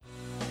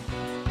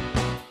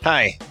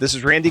Hi, this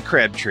is Randy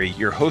Crabtree,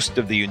 your host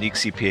of the Unique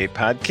CPA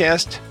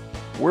podcast.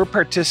 We're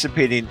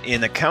participating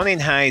in Accounting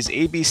High's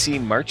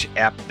ABC March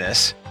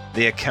Aptness,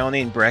 the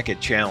Accounting Bracket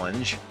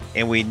Challenge,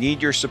 and we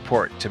need your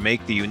support to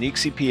make the Unique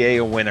CPA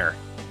a winner.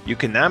 You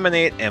can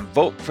nominate and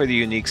vote for the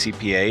Unique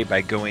CPA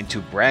by going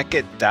to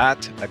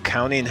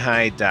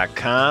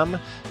bracket.accountinghigh.com.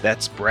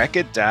 That's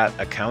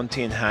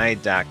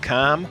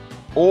bracket.accountinghigh.com.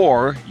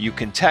 Or you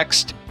can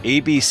text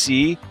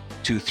ABC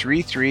to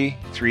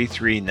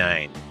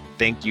 33339.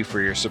 Thank you for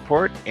your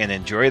support and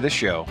enjoy the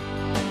show.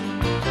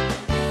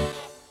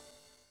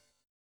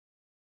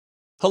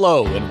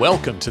 Hello and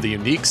welcome to the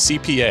Unique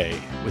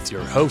CPA with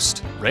your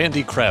host,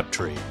 Randy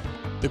Crabtree.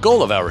 The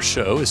goal of our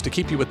show is to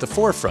keep you at the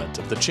forefront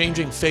of the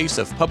changing face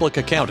of public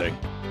accounting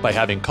by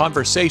having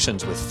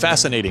conversations with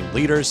fascinating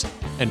leaders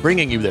and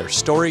bringing you their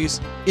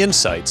stories,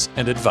 insights,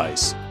 and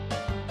advice.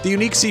 The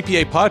Unique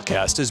CPA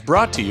podcast is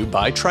brought to you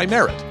by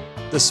Tri-Merit,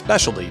 the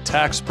specialty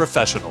tax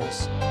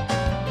professionals.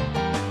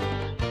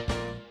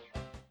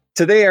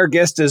 Today, our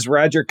guest is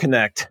Roger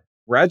Knecht.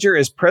 Roger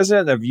is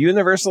president of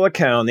Universal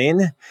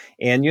Accounting,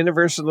 and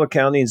Universal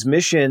Accounting's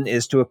mission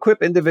is to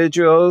equip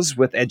individuals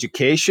with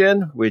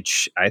education,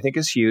 which I think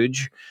is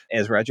huge,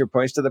 as Roger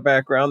points to the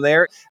background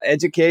there,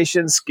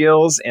 education,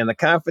 skills, and the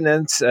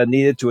confidence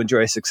needed to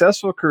enjoy a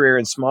successful career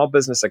in small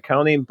business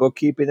accounting,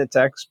 bookkeeping, and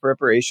tax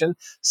preparation.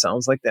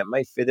 Sounds like that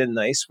might fit in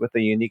nice with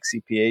the Unique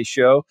CPA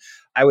show.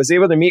 I was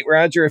able to meet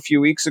Roger a few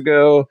weeks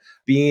ago,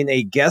 being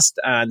a guest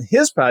on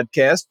his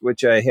podcast,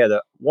 which I had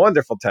a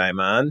wonderful time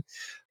on.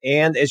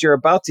 And as you're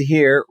about to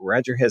hear,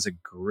 Roger has a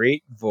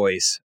great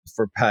voice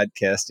for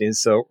podcasting.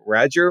 So,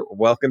 Roger,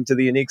 welcome to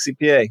the Unique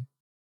CPA.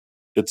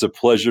 It's a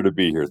pleasure to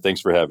be here.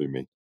 Thanks for having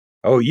me.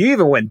 Oh, you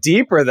even went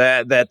deeper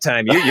that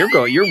time.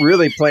 You're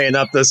really playing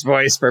up this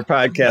voice for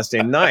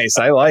podcasting. Nice,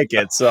 I like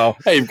it. So,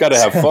 hey, you've got to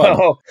have fun.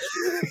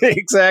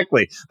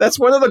 Exactly. That's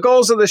one of the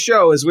goals of the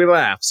show is we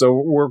laugh. So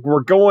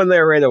we're going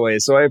there right away.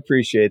 So I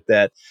appreciate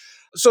that.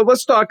 So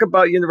let's talk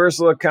about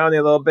Universal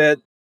Accounting a little bit.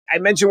 I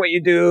mentioned what you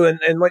do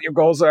and what your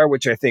goals are,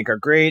 which I think are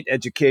great.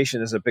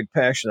 Education is a big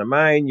passion of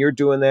mine. You're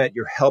doing that.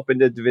 You're helping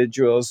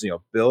individuals,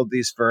 build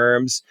these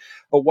firms.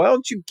 But why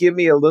don't you give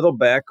me a little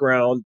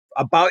background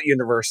about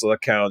Universal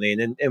Accounting?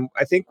 And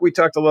I think we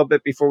talked a little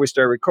bit before we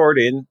started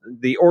recording,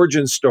 the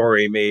origin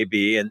story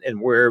maybe, and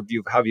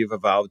how you've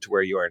evolved to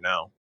where you are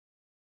now.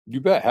 You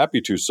bet.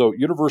 Happy to. So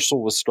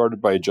Universal was started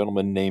by a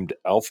gentleman named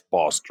Alf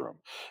Bostrom.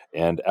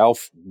 And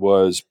Alf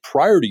was,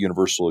 prior to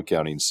Universal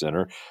Accounting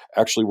Center,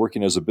 actually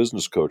working as a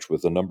business coach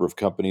with a number of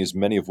companies,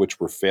 many of which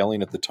were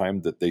failing at the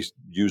time that they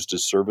used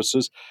his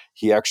services.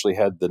 He actually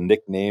had the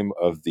nickname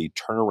of the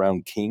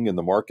turnaround king in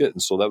the market.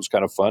 And so that was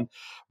kind of fun.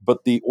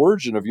 But the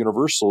origin of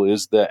Universal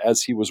is that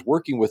as he was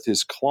working with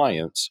his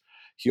clients,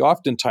 he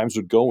oftentimes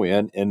would go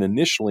in and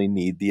initially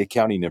need the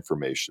accounting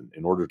information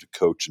in order to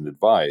coach and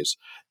advise.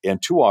 And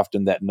too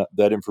often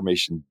that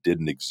information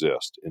didn't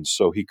exist. And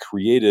so he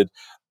created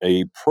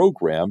a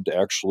program to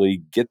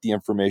actually get the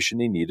information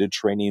he needed,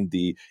 training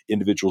the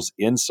individuals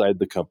inside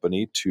the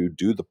company to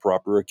do the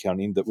proper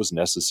accounting that was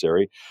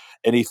necessary.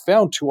 And he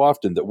found too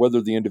often that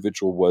whether the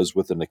individual was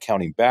with an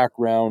accounting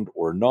background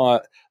or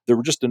not, there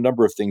were just a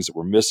number of things that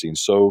were missing.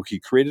 So he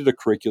created a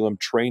curriculum,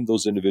 trained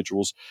those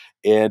individuals,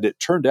 and it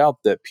turned out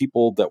that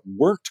people that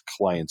weren't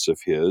clients of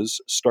his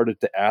started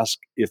to ask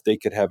if they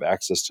could have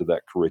access to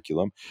that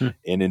curriculum.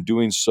 And in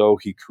doing so,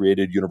 he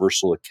created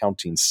Universal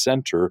Accounting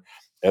Center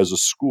as a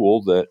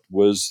school that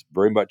was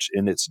very much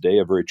in its day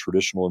a very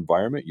traditional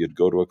environment. You'd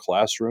go to a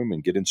classroom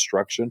and get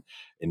instruction,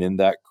 and in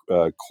that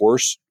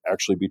course,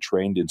 actually be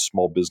trained in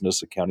small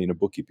business accounting and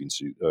bookkeeping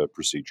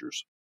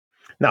procedures.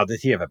 Now, did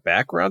he have a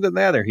background in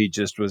that, or he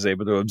just was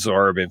able to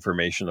absorb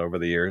information over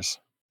the years?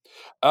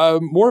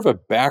 More of a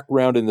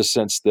background in the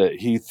sense that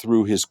he,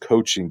 through his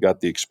coaching, got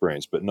the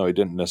experience. But no, he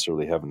didn't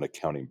necessarily have an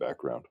accounting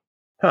background.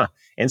 Huh.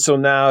 And so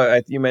now,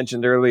 you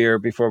mentioned earlier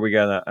before we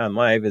got on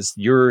live, is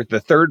you're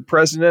the third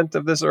president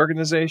of this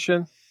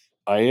organization?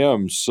 I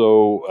am.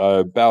 So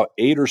about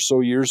 8 or so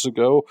years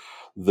ago,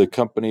 the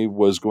company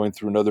was going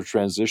through another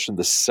transition.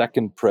 The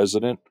second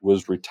president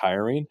was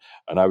retiring,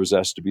 and I was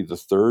asked to be the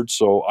third.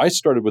 So I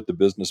started with the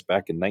business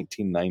back in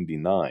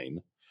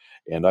 1999,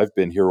 and I've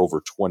been here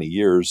over 20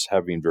 years,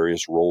 having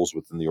various roles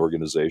within the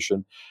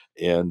organization.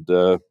 And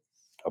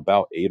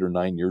about 8 or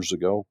 9 years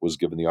ago, was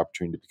given the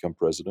opportunity to become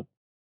president.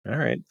 All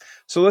right.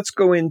 So let's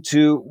go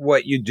into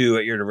what you do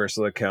at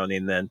Universal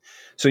Accounting then.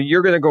 So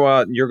you're going to go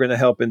out and you're going to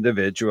help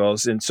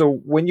individuals. And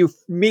so when you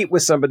meet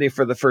with somebody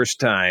for the first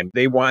time,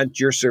 they want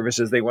your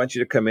services. They want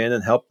you to come in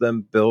and help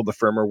them build a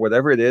firm or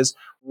whatever it is.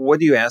 What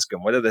do you ask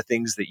them? What are the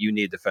things that you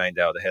need to find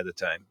out ahead of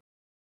time?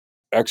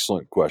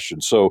 Excellent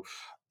question. So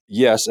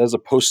yes, as a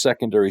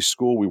post-secondary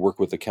school, we work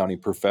with accounting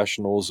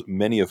professionals,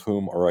 many of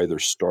whom are either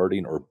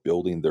starting or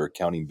building their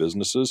accounting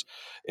businesses.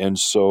 And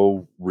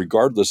so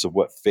regardless of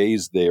what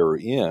phase they are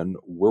in,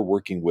 we're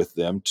working with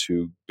them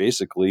to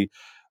basically,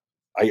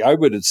 I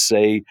would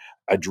say,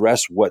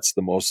 address what's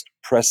the most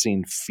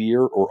pressing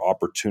fear or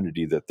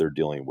opportunity that they're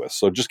dealing with.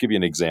 So just give you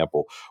an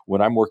example.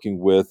 When I'm working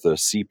with a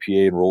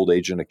CPA, enrolled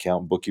agent,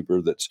 accountant,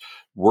 bookkeeper that's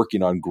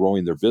working on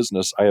growing their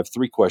business, I have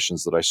three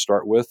questions that I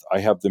start with. I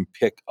have them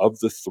pick, of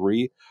the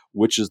three,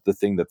 which is the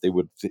thing that they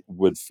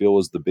would feel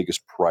is the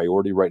biggest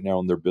priority right now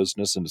in their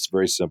business. And it's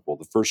very simple.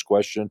 The first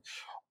question: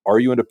 are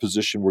you in a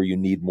position where you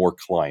need more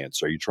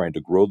clients? Are you trying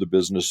to grow the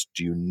business?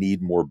 Do you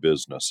need more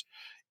business?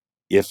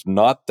 If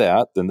not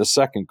that, then the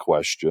second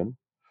question: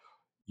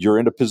 you're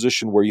in a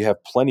position where you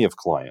have plenty of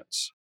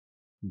clients,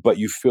 but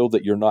you feel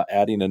that you're not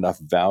adding enough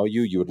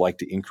value. You would like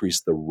to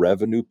increase the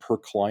revenue per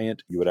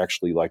client. You would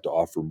actually like to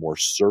offer more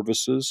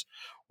services.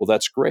 Well,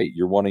 that's great.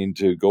 You're wanting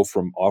to go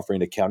from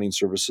offering accounting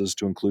services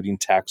to including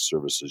tax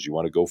services. You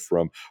want to go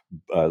from,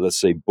 let's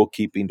say,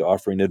 bookkeeping to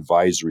offering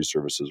advisory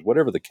services.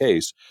 Whatever the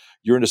case,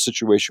 you're in a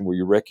situation where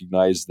you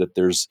recognize that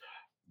there's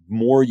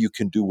more you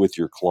can do with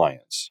your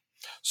clients.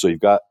 So you've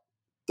got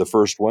the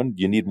first one: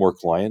 you need more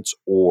clients,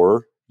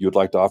 or you'd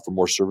like to offer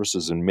more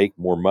services and make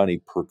more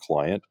money per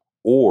client.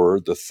 Or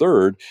the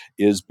third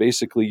is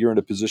basically you're in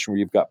a position where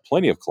you've got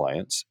plenty of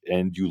clients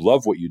and you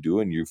love what you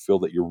do and you feel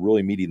that you're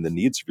really meeting the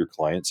needs of your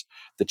clients.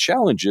 The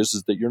challenge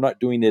is that you're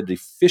not doing it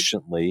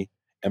efficiently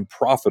and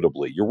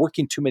profitably. You're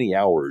working too many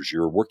hours.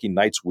 You're working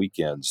nights,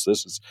 weekends.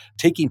 This is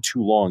taking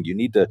too long. You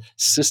need to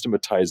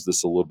systematize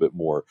this a little bit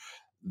more.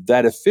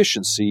 That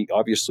efficiency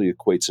obviously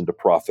equates into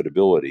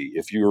profitability.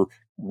 If you're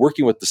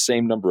working with the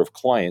same number of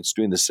clients,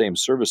 doing the same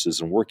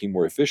services and working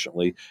more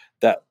efficiently,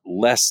 that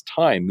less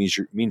time means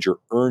you're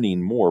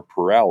earning more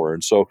per hour.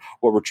 And so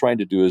what we're trying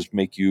to do is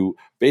make you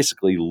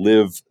basically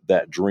live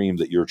that dream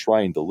that you're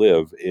trying to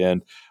live.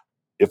 And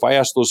if I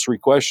ask those three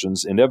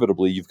questions,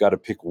 inevitably you've got to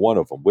pick one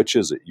of them. Which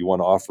is it? You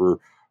want to offer,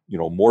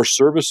 more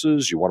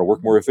services, you want to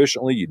work more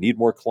efficiently, you need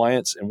more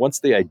clients. And once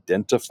they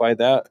identify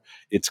that,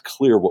 it's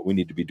clear what we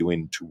need to be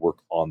doing to work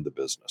on the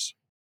business.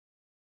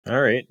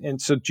 All right.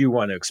 And so do you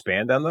want to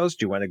expand on those?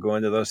 Do you want to go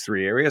into those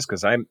three areas?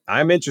 Because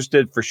I'm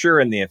interested for sure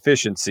in the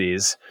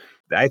efficiencies.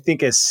 I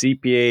think as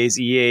CPAs,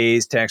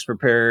 EAs, tax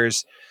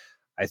preparers,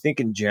 I think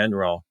in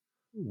general,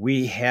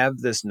 we have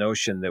this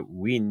notion that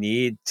we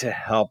need to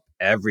help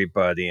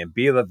everybody and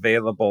be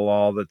available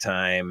all the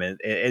time. And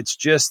it's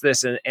just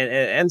this, and it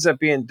ends up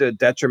being the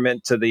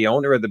detriment to the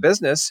owner of the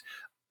business,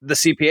 the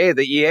CPA,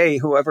 the EA,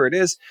 whoever it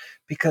is,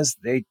 because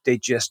they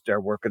just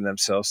are working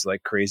themselves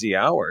like crazy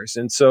hours.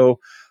 And so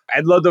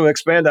I'd love to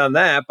expand on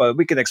that, but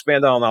we can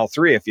expand on all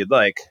three if you'd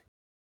like.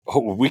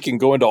 Oh, we can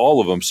go into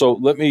all of them. So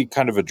let me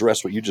kind of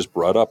address what you just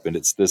brought up. And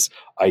it's this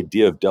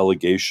idea of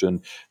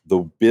delegation.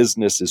 The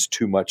business is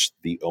too much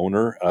the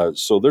owner.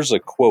 So there's a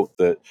quote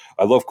that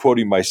I love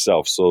quoting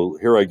myself. So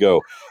here I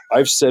go.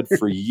 I've said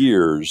for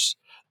years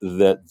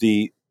that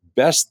the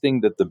best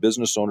thing that the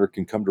business owner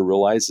can come to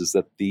realize is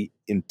that the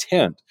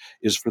intent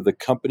is for the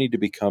company to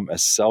become a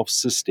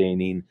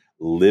self-sustaining,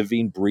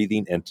 living,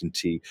 breathing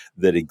entity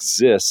that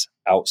exists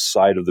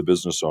outside of the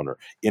business owner,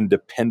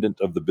 independent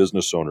of the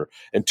business owner.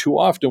 And too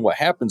often what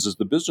happens is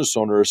the business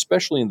owner,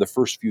 especially in the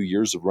first few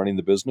years of running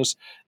the business,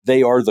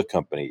 they are the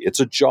company.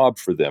 It's a job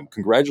for them.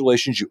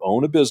 Congratulations, you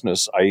own a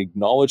business. I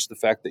acknowledge the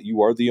fact that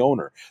you are the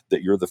owner,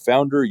 that you're the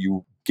founder,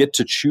 you get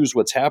to choose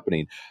what's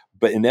happening.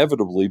 But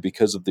inevitably,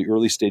 because of the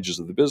early stages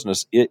of the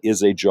business, it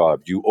is a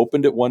job. You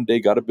opened it one day,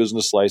 got a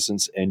business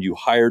license, and you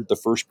hired the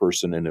first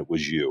person, and it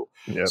was you.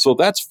 Yep. So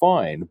that's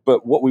fine.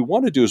 But what we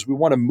want to do is we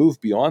want to move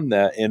beyond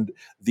that. And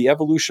the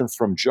evolution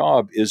from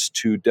job is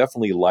to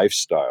definitely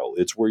lifestyle.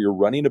 It's where you're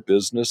running a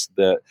business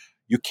that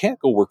you can't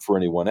go work for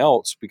anyone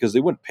else because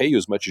they wouldn't pay you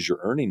as much as you're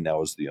earning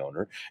now as the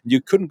owner.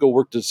 You couldn't go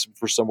work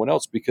for someone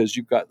else because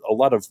you've got a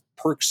lot of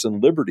perks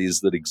and liberties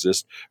that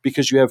exist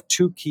because you have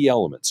two key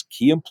elements: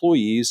 key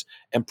employees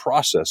and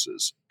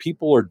processes.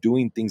 People are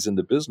doing things in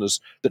the business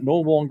that no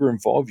longer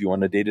involve you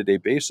on a day-to-day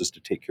basis to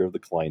take care of the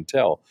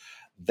clientele.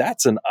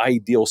 That's an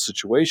ideal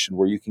situation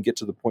where you can get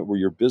to the point where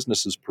your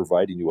business is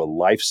providing you a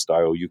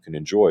lifestyle you can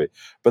enjoy.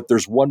 But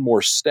there's one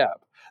more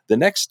step. The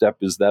next step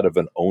is that of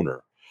an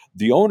owner.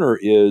 The owner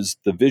is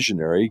the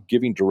visionary,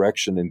 giving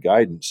direction and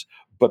guidance.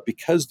 But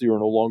because they are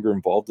no longer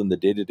involved in the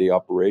day-to-day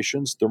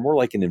operations, they're more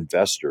like an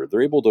investor.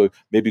 They're able to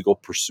maybe go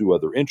pursue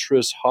other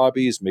interests,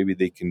 hobbies. Maybe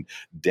they can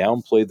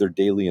downplay their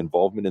daily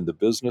involvement in the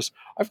business.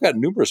 I've got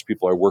numerous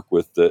people I work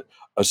with that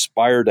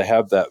aspire to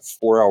have that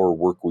 4-hour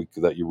work week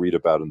that you read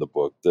about in the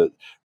book, that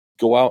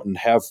go out and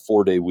have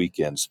 4-day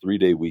weekends,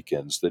 3-day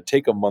weekends, that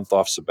take a month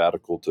off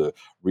sabbatical to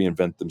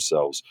reinvent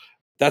themselves.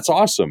 That's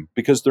awesome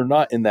because they're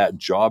not in that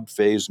job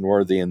phase, nor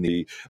are they in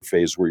the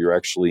phase where you're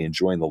actually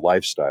enjoying the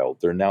lifestyle.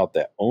 They're now at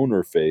that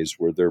owner phase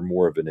where they're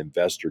more of an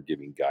investor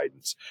giving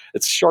guidance.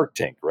 It's Shark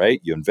Tank,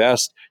 right? You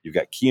invest, you've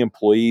got key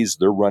employees,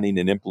 they're running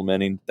and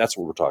implementing. That's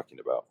what we're talking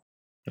about.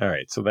 All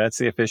right. So that's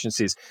the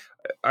efficiencies.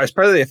 As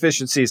part of the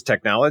efficiencies,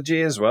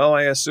 technology as well,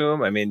 I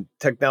assume. I mean,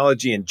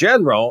 technology in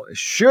general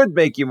should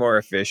make you more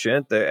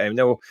efficient. I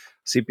know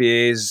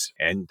CPAs,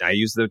 and I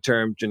use the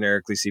term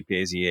generically,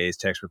 CPAs, EAs,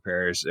 tax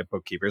preparers,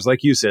 bookkeepers,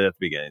 like you said at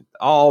the beginning,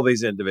 all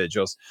these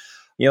individuals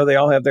they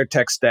all have their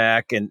tech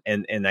stack, and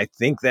I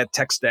think that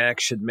tech stack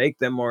should make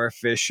them more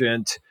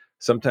efficient.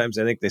 Sometimes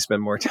I think they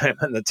spend more time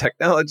on the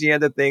technology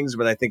end of things,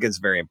 but I think it's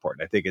very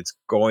important. I think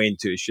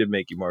should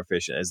make you more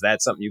efficient. Is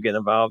that something you get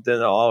involved in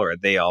at all, or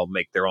they all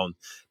make their own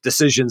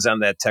decisions on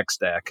that tech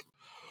stack?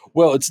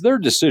 Well, it's their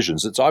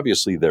decisions. It's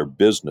obviously their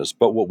business.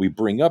 But what we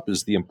bring up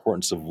is the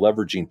importance of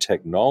leveraging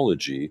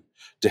technology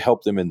to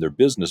help them in their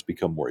business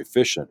become more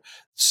efficient.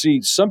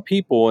 See, some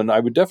people, and I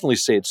would definitely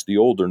say it's the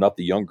older, not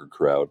the younger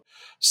crowd,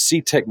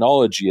 see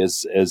technology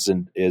as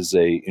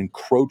a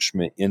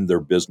encroachment in their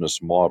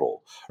business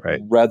model,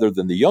 Right. rather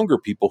than the younger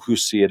people who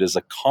see it as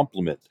a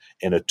complement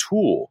and a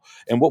tool.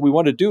 And what we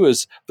want to do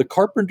is the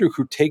carpenter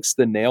who takes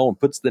the nail and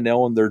puts the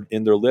nail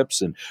in their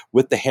lips and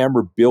with the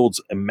hammer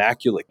builds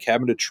immaculate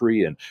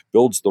cabinetry and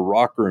builds the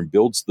rocker and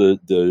builds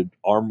the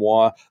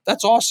armoire.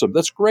 That's awesome.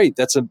 That's great.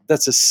 That's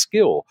a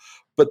skill.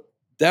 But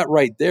that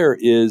right there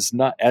is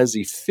not as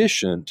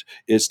efficient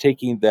as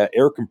taking that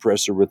air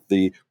compressor with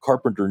the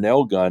carpenter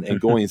nail gun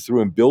and going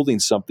through and building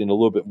something a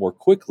little bit more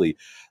quickly.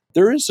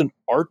 There is an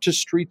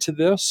artistry to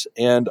this,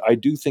 and I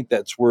do think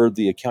that's where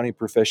the accounting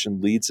profession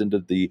leads into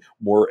the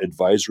more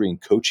advisory and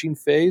coaching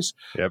phase.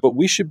 Yep. But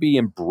we should be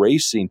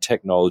embracing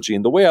technology.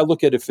 And the way I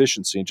look at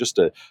efficiency, and just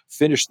to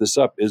finish this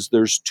up, is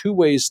there's two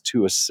ways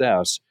to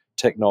assess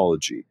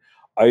technology.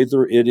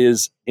 Either it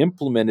is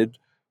implemented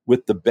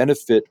with the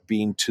benefit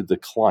being to the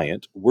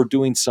client. We're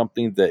doing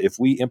something that if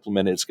we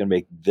implement it, it's going to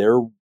make their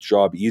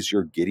job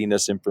easier, getting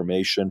us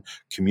information,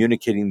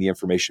 communicating the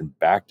information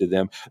back to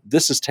them.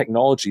 This is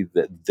technology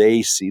that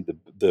they see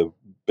the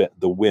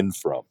win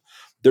from.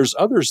 There's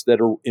others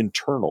that are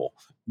internal.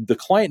 The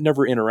client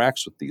never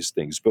interacts with these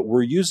things, but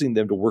we're using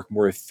them to work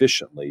more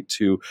efficiently,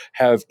 to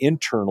have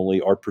internally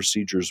our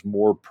procedures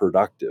more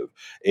productive.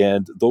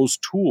 And those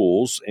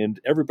tools, and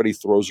everybody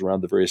throws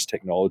around the various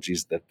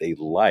technologies that they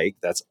like.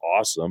 That's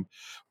awesome.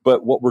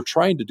 But what we're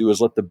trying to do is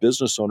let the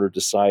business owner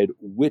decide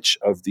which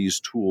of these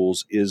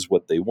tools is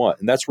what they want.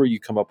 And that's where you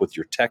come up with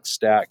your tech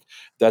stack.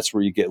 That's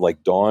where you get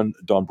like Dawn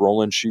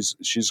Brolin.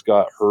 She's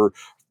got her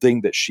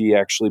thing that she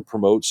actually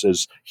promotes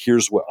as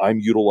here's what I'm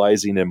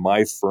utilizing in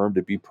my firm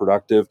to be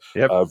productive.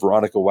 Yep.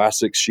 Veronica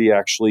Wasik, she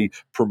actually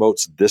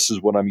promotes this is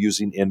what I'm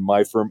using in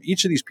my firm.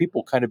 Each of these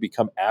people kind of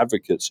become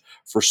advocates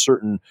for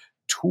certain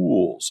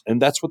tools,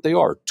 and that's what they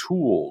are,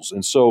 tools.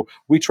 And so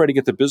we try to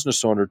get the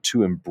business owner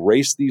to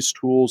embrace these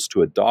tools,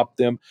 to adopt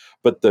them.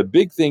 But the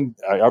big thing,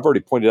 I've already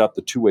pointed out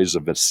the two ways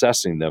of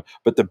assessing them,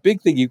 but the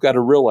big thing you've got to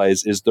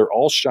realize is they're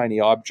all shiny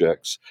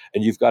objects,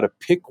 and you've got to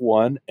pick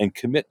one and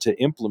commit to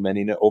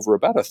implementing it over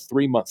about a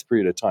 3-month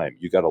period of time.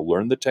 You got to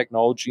learn the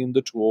technology and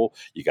the tool.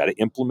 You got to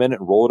implement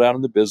it and roll it out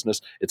in the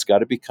business. It's got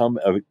to become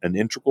an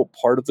integral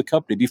part of the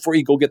company before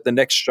you go get the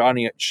next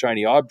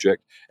shiny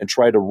object and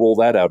try to roll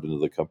that out into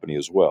the company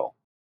as well.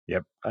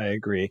 Yep, I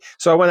agree.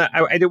 So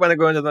I do want to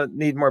go into the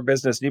need more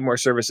business, need more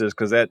services,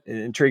 because that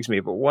intrigues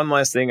me. But one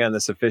last thing on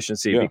this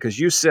efficiency, because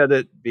you said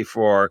it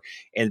before,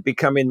 and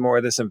becoming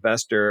more this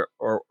investor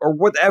or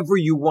whatever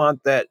you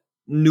want that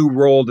new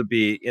role to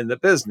be in the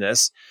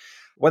business.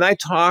 When I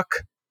talk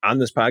on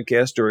this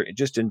podcast or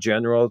just in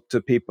general to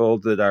people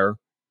that are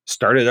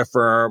started a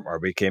firm or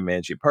became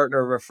managing partner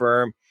of a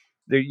firm,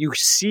 there you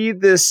see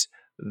this,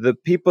 the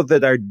people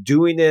that are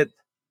doing it,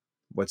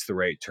 what's the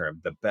right term?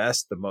 The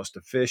best, the most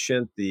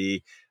efficient,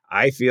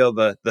 I feel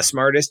the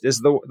smartest is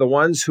the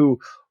ones who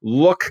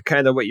look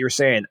kind of what you're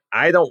saying.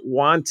 I don't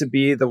want to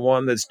be the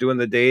one that's doing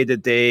the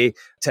day-to-day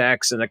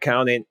tax and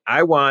accounting.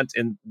 I want,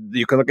 and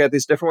you can look at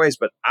these different ways,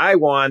 but I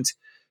want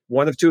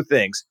one of two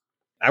things.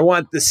 I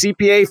want the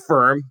CPA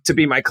firm to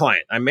be my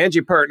client. I'm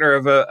managing partner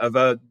of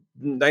a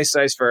nice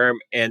size firm,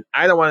 and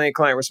I don't want any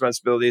client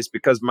responsibilities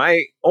because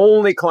my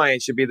only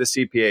client should be the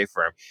CPA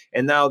firm.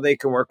 And now they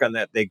can work on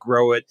that. They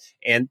grow it.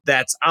 And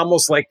that's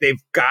almost like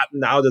they've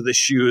gotten out of the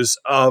shoes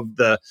of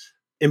the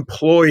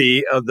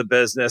employee of the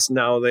business.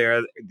 Now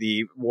they're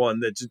the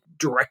one that's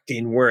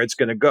directing where it's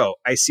going to go.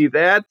 I see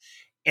that.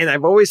 And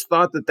I've always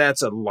thought that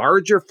that's a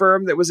larger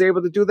firm that was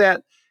able to do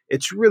that.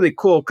 It's really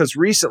cool because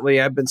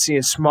recently I've been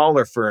seeing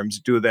smaller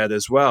firms do that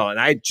as well. And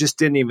I just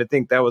didn't even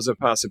think that was a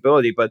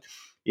possibility. But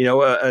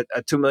a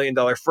 $2 million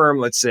firm,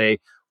 let's say,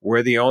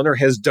 where the owner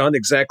has done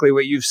exactly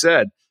what you've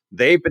said.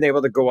 They've been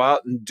able to go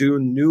out and do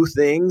new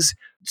things,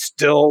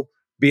 still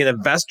be an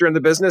investor in the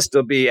business,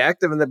 still be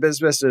active in the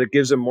business, and it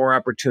gives them more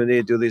opportunity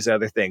to do these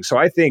other things. So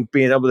I think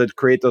being able to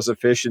create those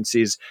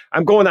efficiencies,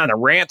 I'm going on a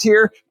rant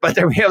here, but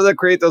to be able to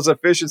create those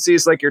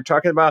efficiencies like you're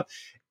talking about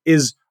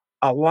is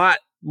a lot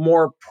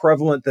more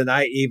prevalent than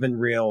I even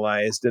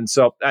realized. And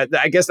so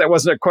I guess that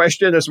wasn't a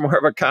question, it's more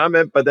of a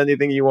comment, but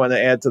anything you want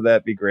to add to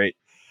that be great.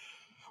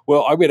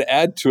 Well, I'm going to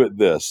add to it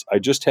this. I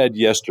just had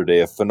yesterday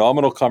a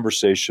phenomenal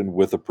conversation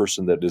with a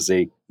person that is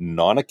a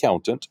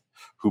non-accountant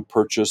who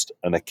purchased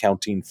an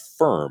accounting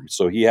firm.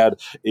 So he had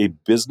a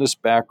business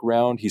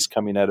background. He's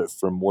coming at it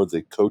from more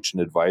the coach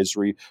and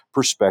advisory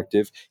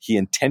perspective. He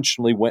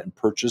intentionally went and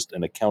purchased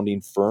an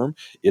accounting firm.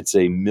 It's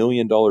a $1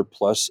 million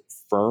plus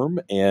firm.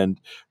 And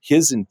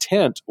his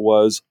intent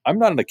was, I'm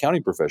not an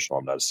accounting professional.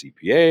 I'm not a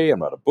CPA. I'm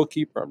not a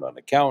bookkeeper. I'm not an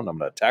accountant. I'm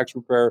not a tax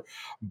preparer.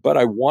 But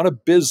I want a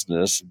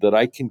business that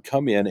I can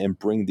come in and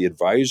bring the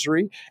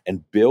advisory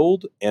and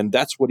build. And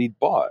that's what he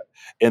bought.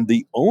 And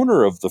the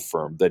owner of the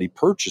firm that he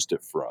purchased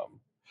it from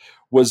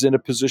was in a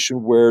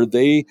position where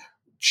they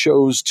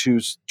chose to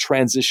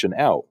transition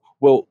out.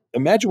 Well,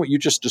 imagine what you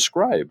just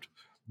described.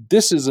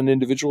 This is an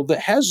individual that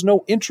has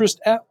no interest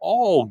at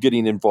all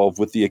getting involved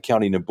with the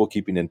accounting and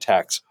bookkeeping and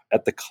tax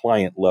at the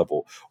client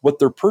level. What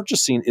they're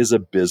purchasing is a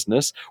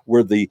business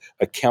where the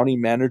accounting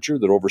manager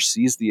that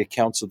oversees the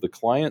accounts of the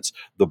clients,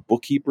 the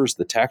bookkeepers,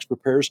 the tax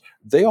preparers,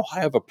 they all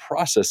have a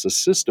process, a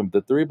system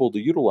that they're able to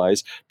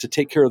utilize to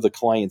take care of the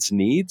client's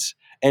needs.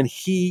 And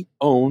he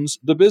owns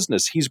the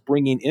business. He's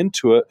bringing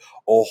into it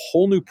a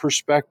whole new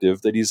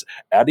perspective that he's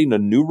adding a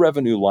new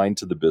revenue line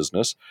to the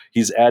business.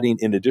 He's adding,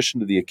 in addition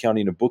to the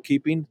accounting and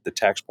bookkeeping, the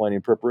tax planning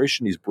and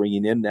preparation, he's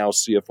bringing in now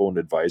CFO and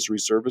advisory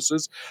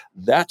services.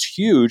 That's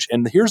huge.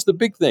 And here's the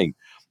big thing.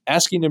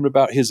 Asking him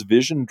about his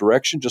vision and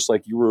direction, just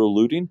like you were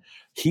alluding,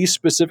 he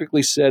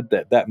specifically said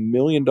that that $1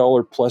 million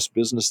plus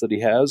business that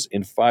he has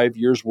in 5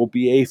 years will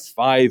be a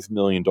 $5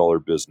 million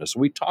business.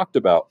 We talked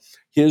about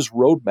his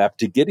roadmap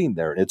to getting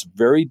there, and it's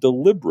very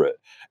deliberate.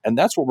 And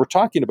that's what we're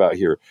talking about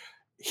here.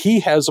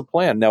 He has a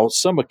plan. Now,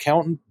 some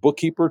accountant,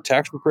 bookkeeper,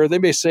 tax preparer, they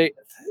may say,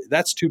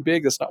 that's too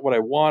big. That's not what I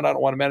want. I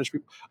don't want to manage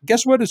people.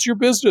 Guess what? It's your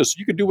business.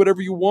 You can do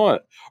whatever you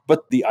want.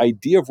 But the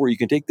idea of where you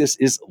can take this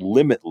is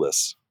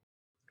limitless.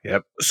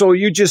 Yep. So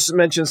you just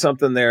mentioned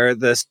something there.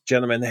 This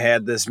gentleman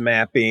had this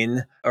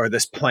mapping or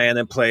this plan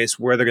in place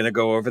where they're going to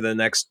go over the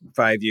next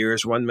 5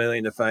 years, 1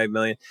 million to 5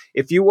 million.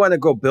 If you want to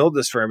go build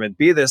this firm and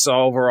be this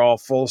overall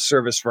full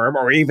service firm,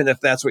 or even if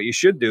that's what you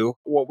should do,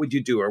 what would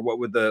you do? Or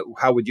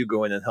how would you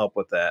go in and help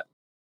with that?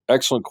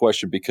 Excellent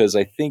question, because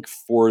I think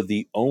for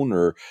the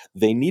owner,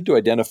 they need to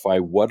identify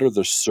what are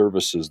the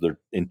services they're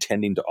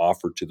intending to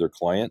offer to their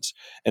clients.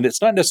 And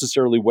it's not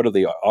necessarily what are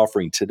they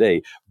offering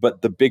today,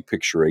 but the big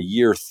picture, a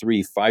year,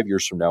 3, 5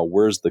 years from now,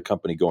 where's the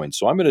company going?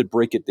 So I'm going to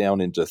break it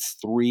down into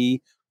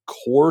 3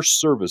 core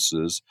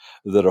services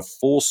that a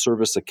full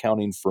service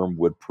accounting firm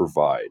would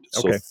provide.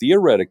 Okay. So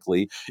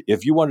theoretically,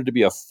 if you wanted to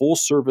be a full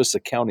service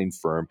accounting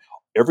firm,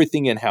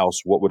 everything in-house,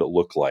 what would it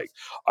look like?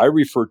 I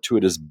refer to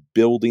it as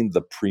building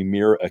the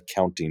premier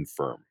accounting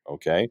firm,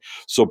 okay?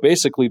 So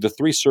basically, the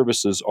 3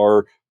 services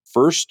are,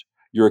 first,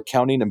 your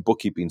accounting and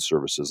bookkeeping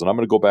services. And I'm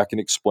going to go back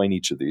and explain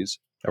each of these.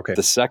 Okay.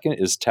 The second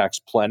is tax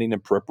planning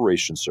and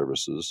preparation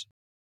services.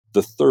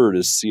 The third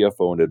is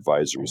CFO and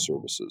advisory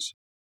services.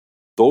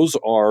 Those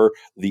are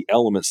the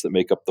elements that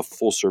make up the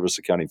full service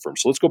accounting firm.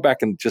 So let's go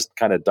back and just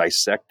kind of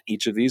dissect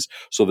each of these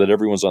so that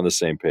everyone's on the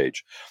same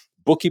page.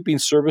 Bookkeeping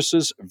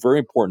services, very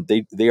important.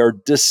 They are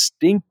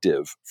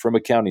distinctive from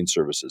accounting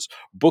services.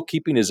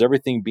 Bookkeeping is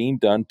everything being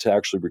done to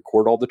actually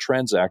record all the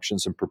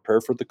transactions and prepare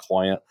for the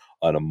client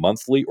on a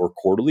monthly or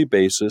quarterly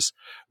basis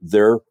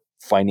their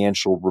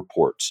financial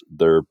reports,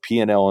 their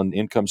P&L and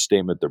income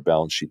statement, their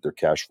balance sheet, their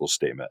cash flow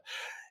statement.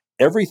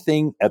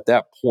 Everything at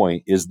that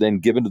point is then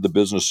given to the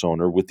business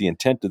owner with the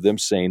intent of them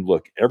saying,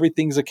 look,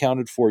 everything's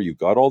accounted for. You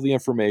got all the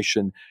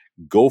information.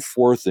 Go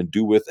forth and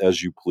do with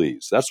as you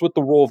please. That's what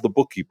the role of the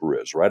bookkeeper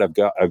is, right?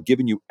 I've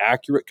given you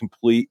accurate,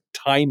 complete,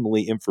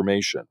 timely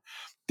information.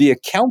 The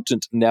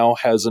accountant now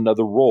has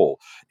another role.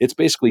 It's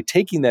basically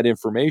taking that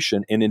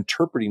information and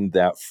interpreting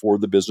that for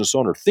the business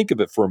owner. Think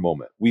of it for a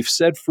moment. We've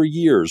said for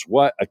years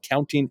what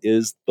accounting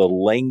is the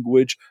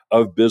language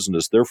of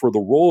business. Therefore, the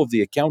role of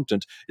the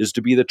accountant is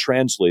to be the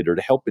translator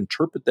to help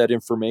interpret that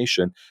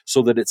information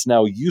so that it's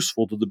now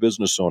useful to the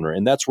business owner.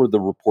 And that's where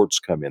the reports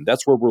come in.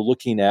 That's where we're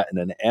looking at and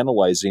then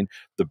analyzing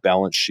the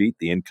balance sheet,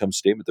 the income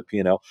statement, the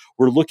P&L.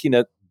 We're looking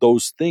at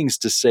those things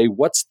to say,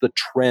 what's the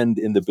trend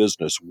in the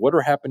business? What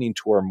are happening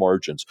to our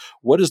margins?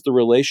 What is the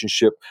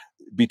relationship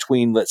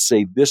between, let's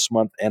say, this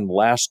month and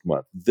last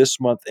month, this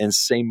month and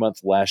same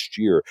month last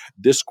year,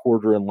 this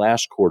quarter and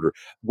last quarter?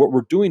 What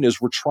we're doing is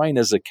we're trying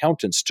as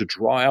accountants to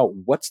draw out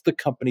what's the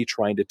company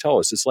trying to tell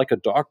us. It's like a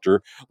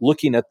doctor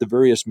looking at the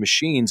various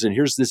machines, and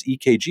here's this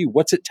EKG.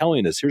 What's it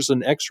telling us? Here's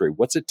an x-ray.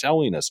 What's it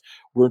telling us?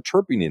 We're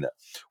interpreting it.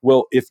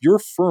 Well, if your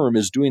firm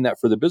is doing that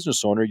for the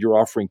business owner, you're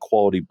offering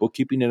quality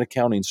bookkeeping and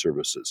accounting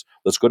services.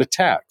 Let's go to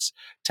tax.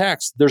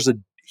 Tax, there's a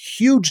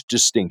huge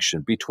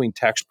distinction between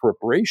tax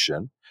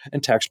preparation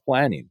and tax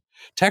planning.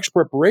 Tax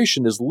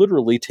preparation is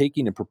literally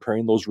taking and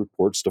preparing those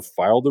reports to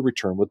file the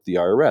return with the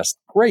IRS.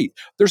 Great.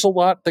 There's a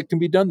lot that can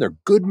be done there.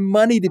 Good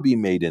money to be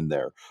made in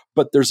there.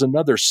 But there's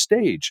another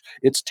stage.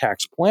 It's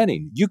tax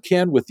planning. You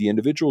can, with the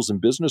individuals and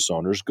business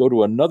owners, go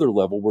to another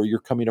level where you're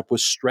coming up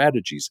with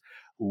strategies,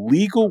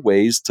 legal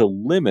ways to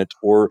limit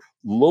or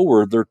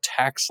lower their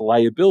tax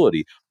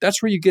liability.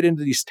 That's where you get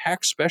into these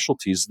tax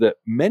specialties that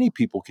many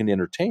people can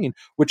entertain,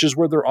 which is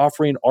where they're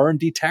offering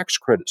R&D tax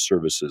credit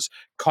services,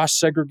 cost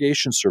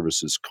segregation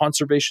services,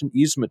 conservation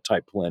easement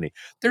type planning.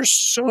 There's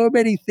so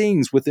many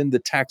things within the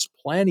tax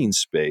planning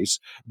space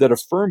that a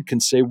firm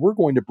can say, we're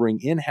going to bring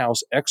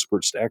in-house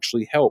experts to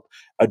actually help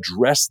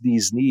address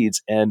these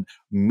needs and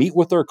meet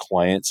with our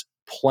clients,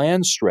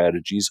 plan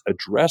strategies,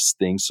 address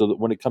things so that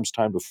when it comes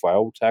time to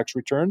file tax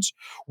returns,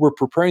 we're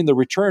preparing the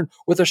return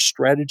with a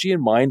strategy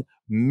in mind,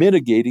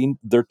 mitigating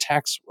their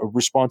tax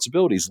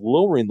responsibilities,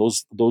 lowering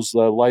those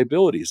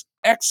liabilities.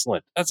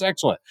 Excellent. That's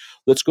excellent.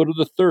 Let's go to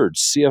the third,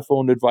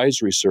 CFO and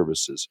advisory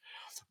services.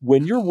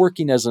 When you're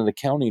working as an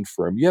accounting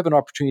firm, you have an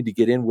opportunity to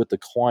get in with the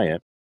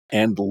client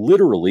and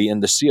literally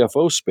in the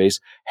CFO space,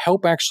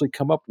 help actually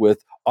come up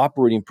with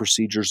operating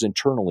procedures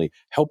internally,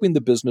 helping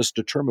the business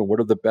determine what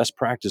are the best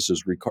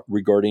practices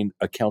regarding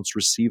accounts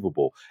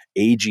receivable,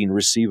 aging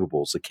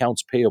receivables,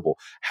 accounts payable.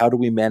 How do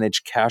we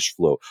manage cash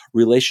flow,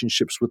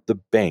 relationships with the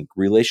bank,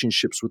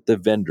 relationships with the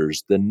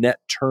vendors, the net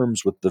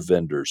terms with the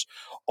vendors.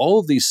 All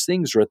of these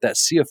things are at that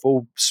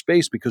CFO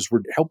space because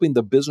we're helping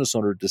the business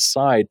owner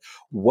decide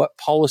what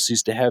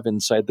policies to have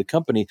inside the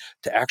company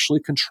to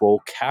actually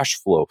control cash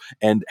flow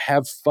and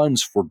have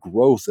funds for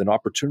growth and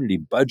opportunity,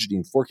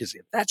 budgeting,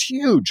 forecasting. That's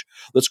huge.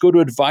 Let's go to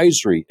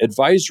advisory.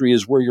 Advisory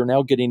is where you're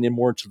now getting in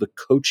more into the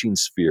coaching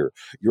sphere.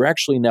 You're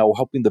actually now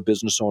helping the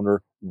business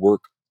owner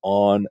work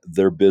on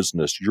their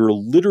business. You're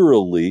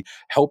literally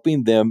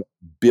helping them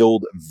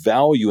build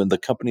value in the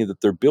company that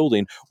they're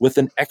building with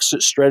an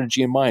exit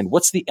strategy in mind.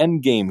 What's the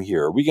end game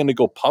here? Are we going to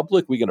go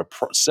public? Are we going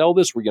to sell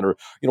this? We're going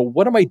to,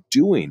 what am I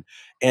doing?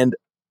 And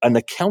an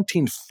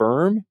accounting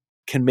firm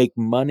can make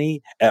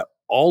money at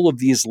all of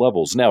these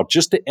levels. Now,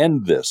 just to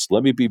end this,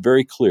 let me be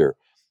very clear.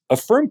 A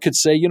firm could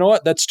say, you know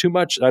what, that's too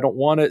much. I don't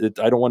want it.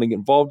 I don't want to get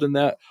involved in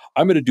that.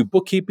 I'm going to do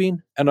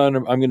bookkeeping and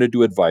I'm going to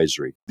do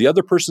advisory. The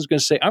other person's going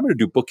to say, I'm going to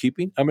do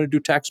bookkeeping. I'm going to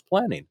do tax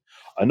planning.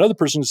 Another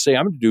person can say,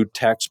 I'm going to do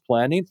tax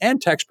planning and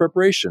tax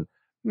preparation.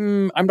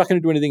 I'm not going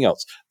to do anything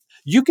else.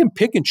 You can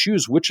pick and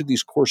choose which of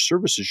these core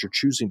services you're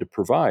choosing to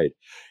provide.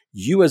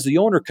 You, as the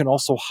owner, can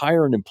also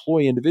hire and employ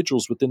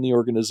individuals within the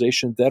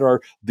organization that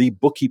are the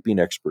bookkeeping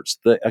experts,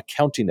 the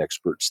accounting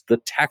experts, the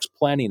tax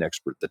planning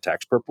expert, the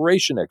tax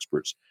preparation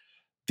experts.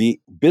 The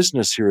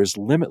business here is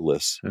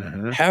limitless.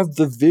 Mm-hmm. Have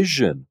the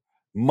vision.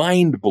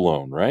 Mind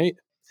blown, right?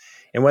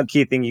 And one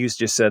key thing you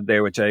just said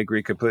there, which I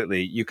agree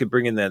completely, you could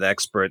bring in that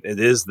expert. It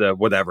is the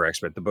whatever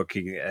expert, the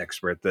bookkeeping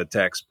expert, the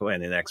tax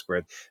planning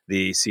expert,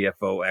 the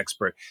CFO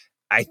expert.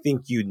 I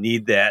think you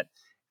need that.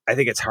 I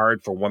think it's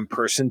hard for one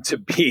person to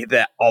be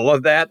that, all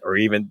of that, or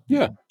even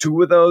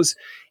two of those.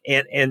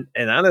 And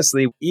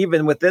honestly,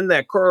 even within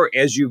that core,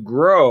 as you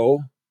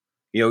grow,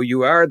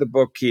 you are the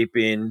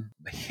bookkeeping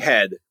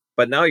head,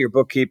 but now you're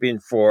bookkeeping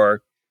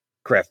for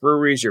craft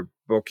breweries, you're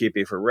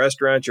bookkeeping for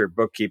restaurants, you're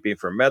bookkeeping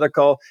for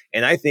medical.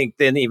 And I think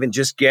then even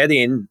just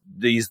getting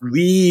these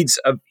leads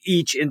of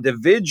each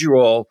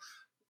individual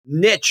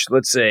niche,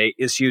 let's say,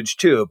 is huge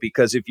too,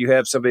 because if you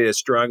have somebody that's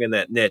strong in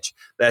that niche,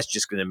 that's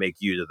just going to make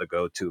you the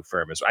go-to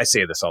firm. I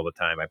say this all the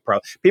time.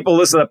 People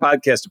listen to the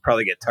podcast and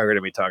probably get tired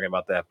of me talking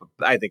about that, but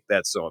I think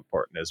that's so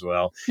important as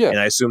well. Yeah. And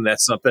I assume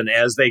that's something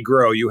as they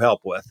grow, you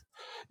help with.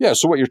 Yeah.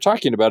 So what you're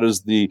talking about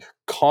is the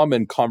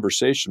common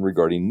conversation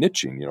regarding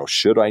niching.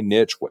 Should I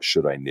niche? What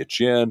should I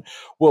niche in?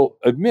 Well,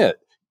 admit,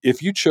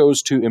 if you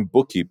chose to, in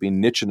bookkeeping,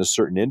 niche in a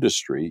certain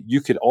industry,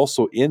 you could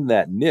also, in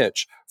that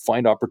niche,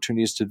 find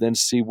opportunities to then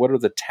see what are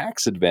the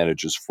tax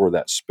advantages for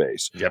that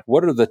space. Yep.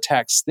 What are the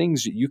tax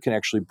things that you can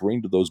actually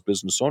bring to those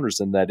business owners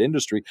in that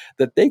industry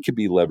that they could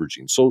be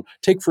leveraging? So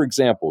take, for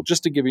example,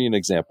 just to give you an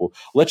example,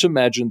 let's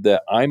imagine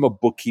that I'm a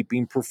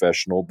bookkeeping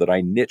professional that I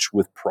niche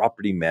with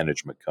property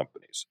management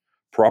companies.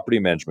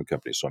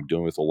 So I'm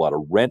dealing with a lot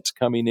of rent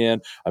coming in.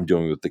 I'm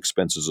dealing with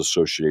expenses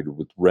associated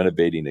with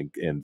renovating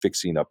and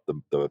fixing up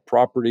the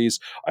properties.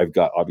 I've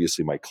got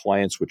obviously my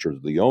clients, which are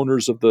the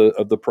owners of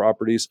the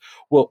properties.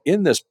 Well,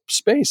 in this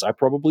space, I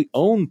probably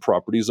own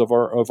properties of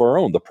our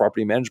own. The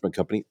property management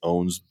company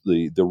owns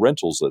the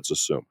rentals, let's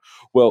assume.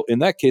 Well, in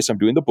that case, I'm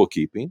doing the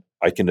bookkeeping.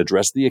 I can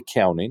address the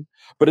accounting,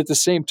 but at the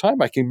same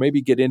time, I can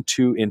maybe get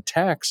into, in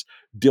tax,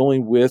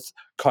 dealing with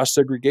cost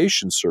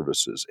segregation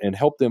services and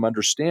help them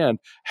understand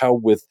how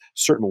with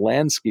certain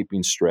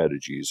landscaping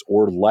strategies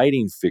or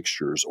lighting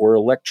fixtures or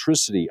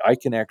electricity, I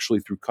can actually,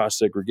 through cost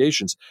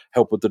segregations,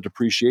 help with the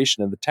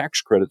depreciation and the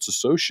tax credits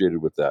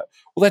associated with that.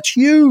 Well, that's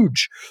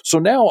huge. So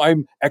now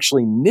I'm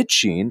actually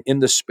niching in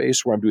the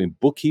space where I'm doing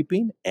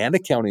bookkeeping and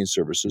accounting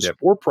services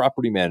for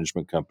property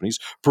management companies,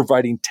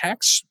 providing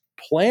tax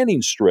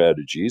planning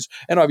strategies,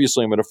 and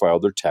obviously I'm going to file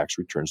their tax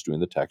returns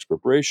doing the tax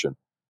preparation.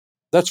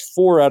 That's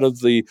 4 out of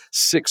the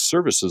 6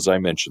 services I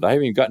mentioned. I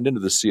haven't even gotten into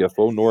the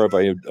CFO, nor have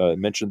I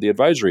mentioned the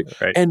advisory.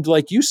 Right. And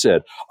like you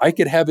said, I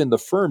could have in the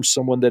firm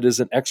someone that is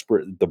an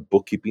expert at the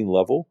bookkeeping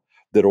level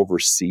that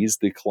oversees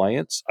the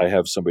clients. I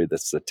have somebody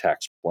that's the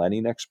tax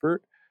planning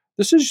expert.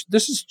 This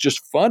is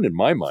just fun in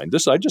my mind.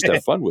 I just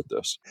have fun with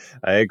this.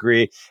 I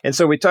agree. And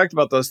so we talked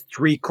about those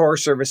 3 core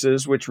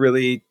services, which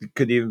really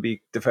could even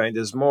be defined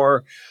as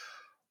more.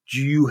 Do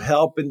you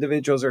help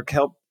individuals or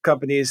help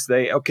companies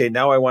say, okay,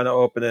 now I want to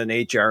open an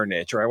HR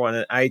niche, or I want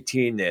an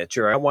IT niche,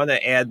 or I want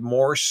to add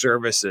more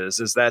services?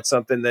 Is that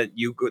something that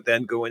you could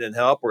then go in and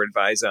help or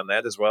advise on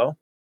that as well?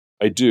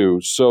 I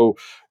do. So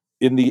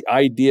in the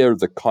idea or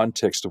the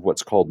context of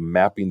what's called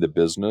mapping the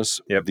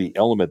business, Yep. the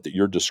element that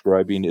you're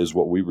describing is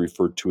what we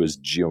refer to as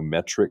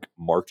geometric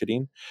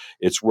marketing.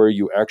 It's where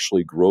you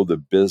actually grow the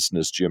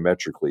business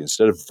geometrically.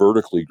 Instead of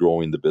vertically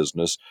growing the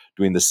business,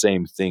 doing the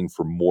same thing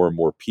for more and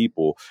more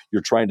people,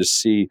 you're trying to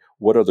see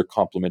what other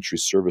complementary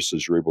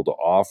services you're able to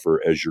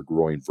offer as you're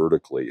growing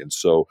vertically. And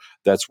so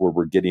that's where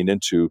we're getting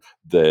into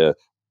the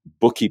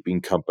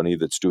bookkeeping company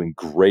that's doing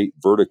great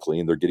vertically,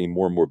 and they're getting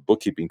more and more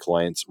bookkeeping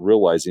clients,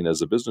 realizing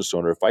as a business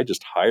owner, if I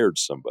just hired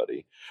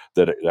somebody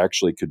that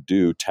actually could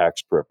do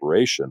tax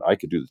preparation, I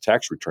could do the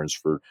tax returns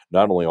for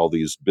not only all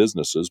these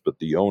businesses but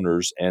the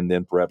owners, and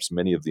then perhaps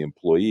many of the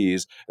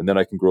employees, and then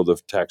I can grow the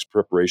tax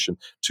preparation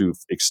to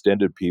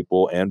extended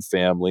people and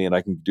family, and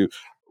I can do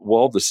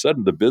well. All of a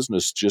sudden the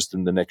business just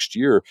in the next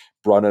year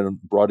brought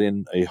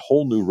in a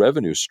whole new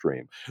revenue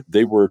stream.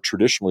 They were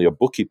traditionally a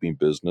bookkeeping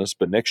business,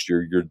 but next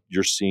year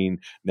you're seeing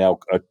now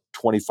a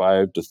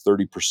 25 to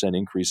 30%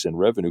 increase in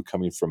revenue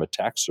coming from a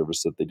tax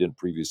service that they didn't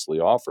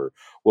previously offer.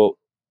 Well,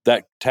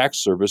 that tax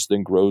service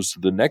then grows to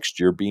the next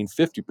year being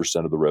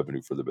 50% of the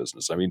revenue for the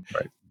business. I mean,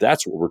 Right.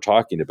 that's what we're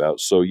talking about.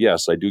 So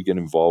yes, I do get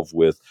involved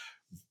with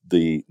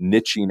the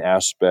niching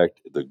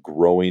aspect, the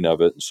growing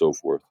of it, and so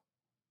forth.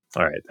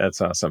 All right.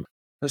 That's awesome.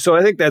 So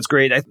I think that's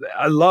great.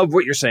 I love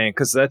what you're saying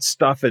because that's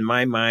stuff in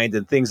my mind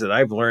and things that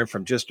I've learned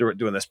from just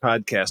doing this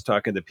podcast,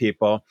 talking to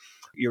people.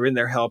 You're in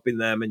there helping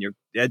them and you're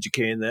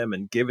educating them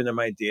and giving them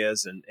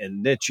ideas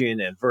and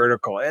niching and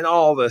vertical and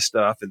all this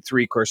stuff and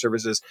 3 core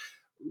services.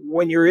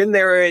 When you're in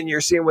there and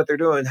you're seeing what they're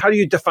doing, how do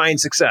you define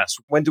success?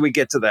 When do we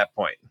get to that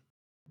point?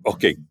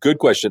 Okay, good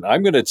question.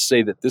 I'm going to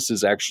say that this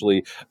is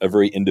actually a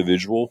very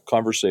individual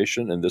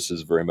conversation, and this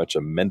is very much a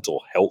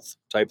mental health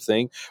type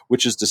thing,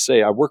 which is to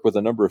say, I work with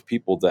a number of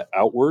people that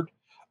outward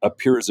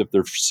appear as if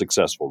they're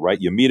successful, right?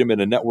 You meet them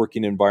in a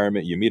networking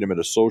environment, you meet them at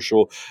a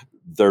social,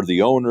 they're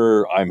the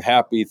owner, I'm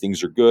happy,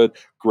 things are good,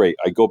 great.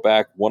 I go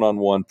back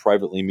one-on-one,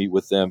 privately meet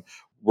with them.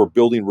 We're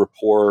building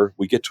rapport.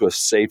 We get to a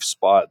safe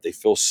spot. They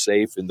feel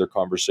safe in their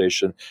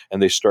conversation,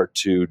 and they start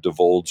to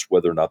divulge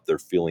whether or not they're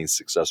feeling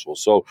successful.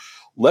 So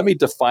let me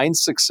define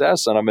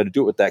success, and I'm going to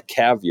do it with that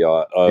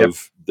caveat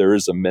of there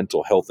is a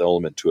mental health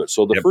element to it.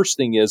 So the first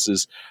thing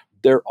is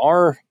there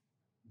are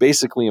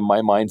basically, in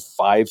my mind,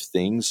 5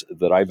 things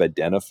that I've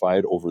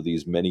identified over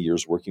these many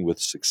years working with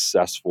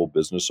successful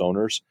business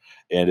owners,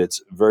 and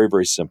it's very,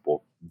 very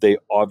simple. They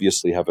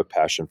obviously have a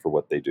passion for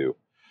what they do.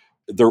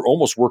 They're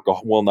almost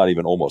well, not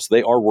even almost.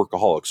 They are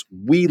workaholics.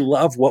 We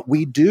love what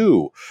we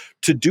do.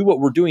 To do what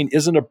we're doing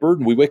isn't a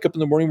burden. We wake up in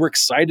the morning, we're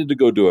excited to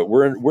go do it.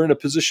 We're in a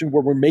position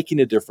where we're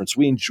making a difference.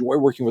 We enjoy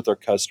working with our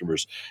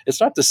customers. It's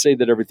not to say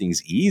that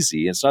everything's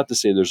easy. It's not to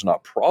say there's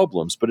not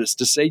problems, but it's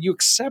to say you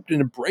accept and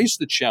embrace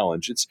the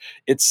challenge.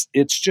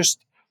 It's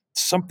just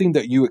something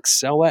that you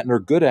excel at and are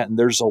good at, and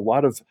there's a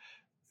lot of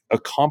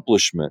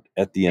accomplishment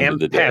at the end of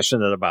the day.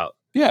 Passionate about.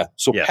 Yeah.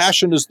 So Yes.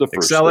 passion is the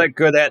first Excel thing. at,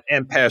 good at,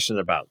 and passionate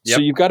about. So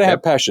you've got to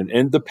have passion.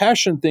 And the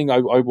passion thing, I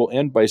will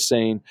end by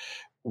saying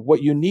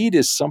what you need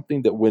is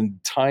something that when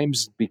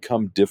times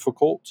become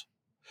difficult,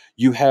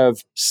 you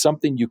have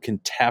something you can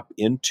tap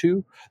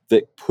into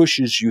that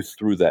pushes you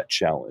through that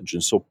challenge.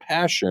 And so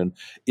passion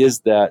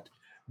is that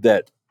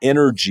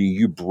energy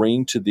you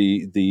bring to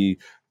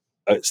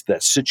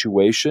that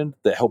situation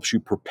that helps you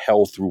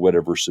propel through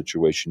whatever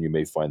situation you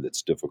may find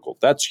that's difficult.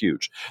 That's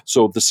huge.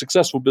 So the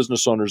successful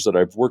business owners that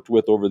I've worked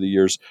with over the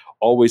years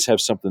always have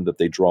something that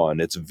they draw on.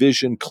 It's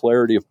vision,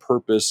 clarity of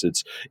purpose.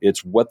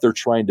 It's what they're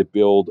trying to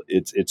build.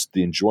 It's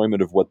the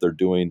enjoyment of what they're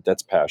doing.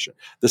 That's passion.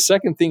 The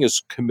second thing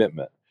is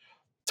commitment.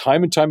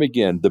 Time and time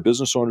again, the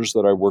business owners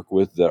that I work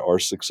with that are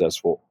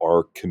successful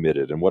are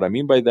committed. And what I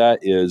mean by that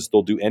is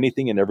they'll do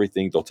anything and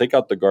everything. They'll take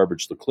out the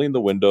garbage, they'll clean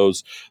the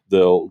windows,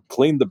 they'll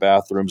clean the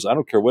bathrooms. I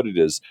don't care what it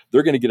is.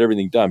 They're going to get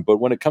everything done. But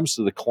when it comes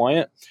to the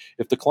client,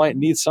 if the client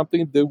needs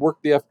something, they work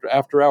the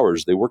after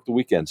hours, they work the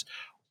weekends.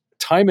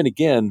 Time and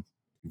again,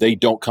 they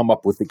don't come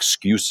up with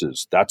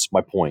excuses. That's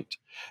my point.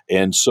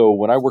 And so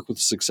when I work with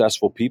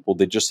successful people,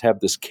 they just have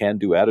this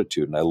can-do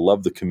attitude, and I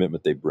love the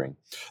commitment they bring.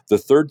 The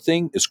third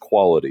thing is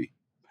quality.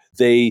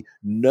 They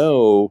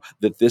know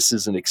that this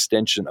is an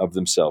extension of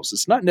themselves.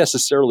 It's not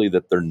necessarily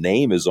that their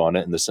name is on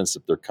it in the sense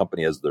that their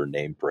company has their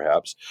name,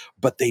 perhaps,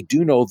 but they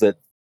do know that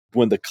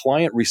when the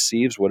client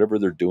receives whatever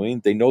they're doing,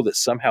 they know that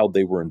somehow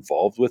they were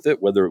involved with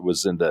it, whether it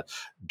was in the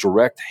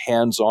direct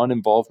hands-on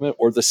involvement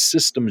or the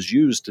systems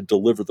used to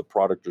deliver the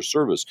product or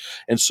service.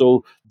 And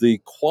so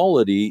the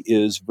quality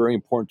is very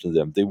important to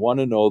them. They want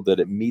to know that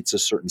it meets a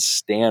certain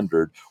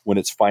standard when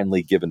it's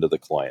finally given to the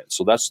client.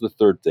 So that's the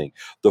third thing.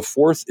 The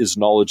fourth is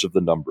knowledge of the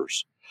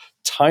numbers.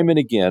 Time and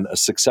again, a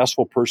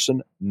successful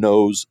person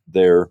knows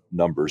their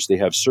numbers. They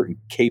have certain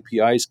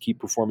KPIs, key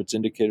performance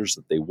indicators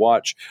that they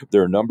watch.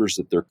 There are numbers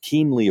that they're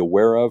keenly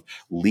aware of,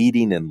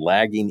 leading and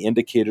lagging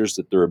indicators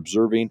that they're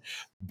observing.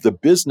 The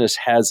business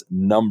has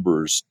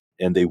numbers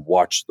and they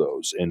watch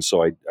those. And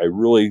so I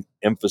really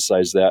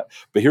emphasize that.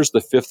 But here's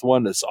the fifth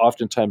one that's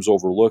oftentimes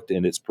overlooked,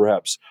 and it's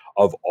perhaps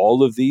of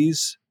all of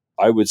these,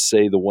 I would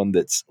say the one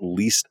that's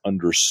least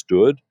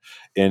understood,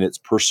 and it's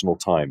personal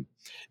time.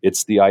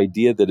 It's the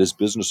idea that as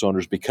business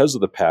owners, because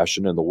of the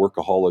passion and the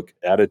workaholic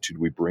attitude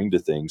we bring to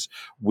things,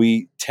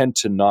 we tend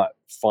to not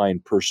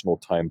find personal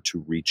time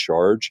to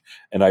recharge.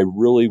 And I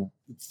really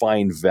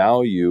find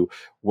value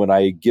when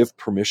I give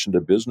permission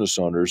to business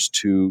owners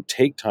to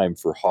take time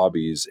for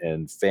hobbies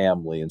and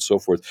family and so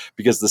forth,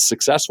 because the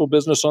successful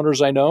business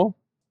owners I know,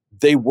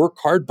 they work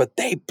hard, but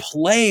they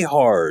play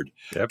hard.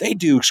 Yep. They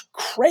do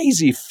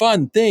crazy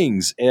fun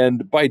things.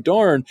 And by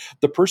darn,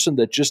 the person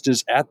that just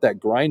is at that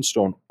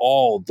grindstone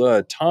all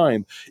the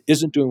time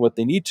isn't doing what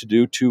they need to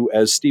do to,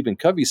 as Stephen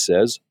Covey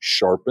says,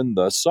 sharpen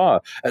the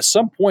saw. At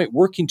some point,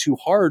 working too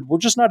hard, we're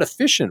just not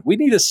efficient. We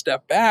need to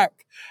step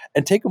back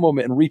and take a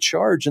moment and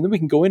recharge. And then we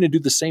can go in and do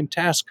the same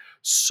task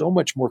so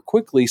much more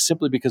quickly,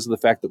 simply because of the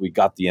fact that we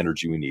got the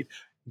energy we need.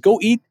 Go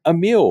eat a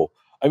meal.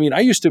 I mean,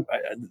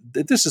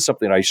 this is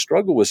something I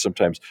struggle with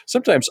sometimes.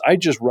 Sometimes I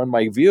just run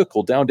my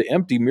vehicle down to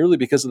empty merely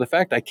because of the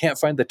fact I can't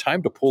find the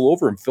time to pull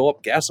over and fill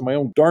up gas in my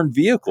own darn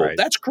vehicle. Right.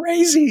 That's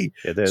crazy.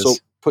 It is. So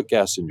put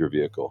gas in your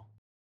vehicle.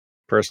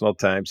 Personal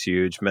time's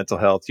huge. Mental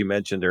health, you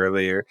mentioned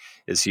earlier,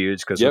 is huge,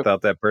 because Yep.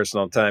 without that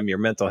personal time, your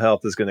mental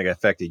health is going to get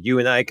affected. You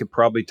and I could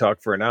probably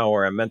talk for an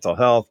hour on mental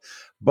health,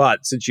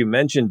 but since you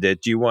mentioned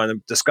it, do you want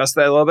to discuss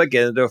that a little bit,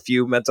 get into a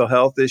few mental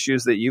health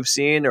issues that you've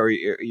seen or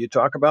you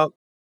talk about?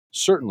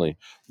 Certainly.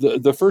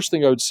 The first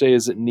thing I would say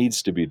is it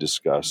needs to be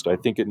discussed. I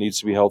think it needs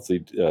to be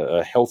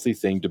a healthy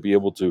thing to be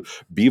able to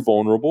be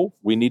vulnerable.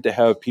 We need to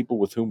have people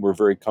with whom we're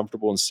very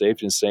comfortable and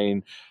safe in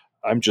saying,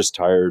 I'm just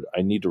tired.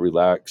 I need to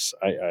relax.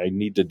 I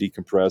need to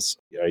decompress.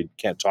 I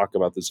can't talk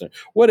about this.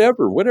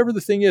 Whatever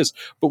the thing is.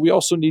 But we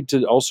also need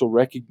to also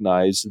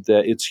recognize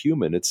that it's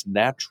human. It's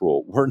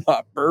natural. We're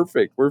not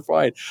perfect. We're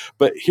fine.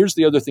 But here's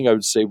the other thing I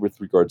would say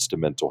with regards to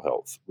mental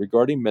health.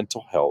 Regarding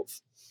mental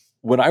health,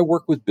 when I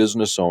work with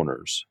business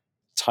owners,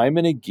 time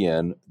and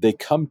again, they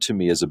come to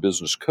me as a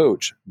business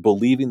coach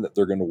believing that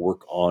they're going to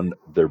work on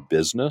their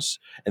business.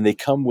 And they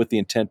come with the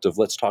intent of,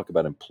 let's talk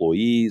about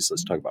employees,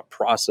 let's talk about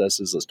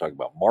processes, let's talk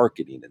about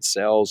marketing and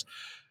sales.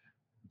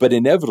 But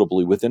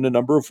inevitably, within a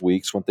number of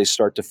weeks, when they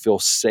start to feel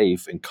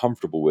safe and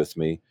comfortable with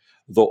me,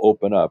 they'll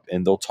open up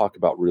and they'll talk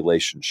about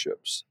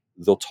relationships.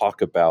 They'll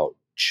talk about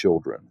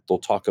children. They'll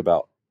talk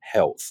about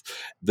health,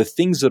 the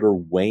things that are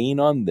weighing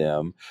on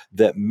them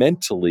that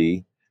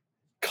mentally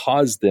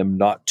cause them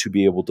not to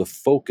be able to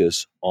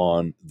focus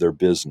on their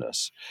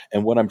business.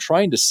 And what I'm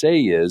trying to say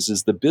is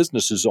the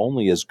business is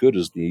only as good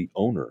as the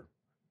owner,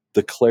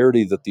 the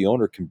clarity that the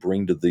owner can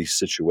bring to the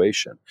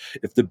situation.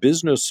 If the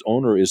business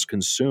owner is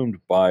consumed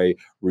by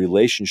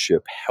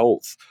relationship,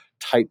 health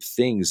type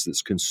things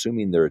that's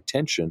consuming their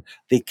attention,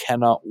 they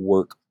cannot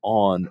work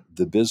on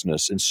the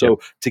business. And so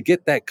to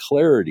get that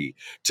clarity,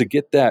 to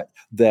get that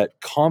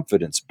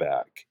confidence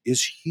back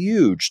is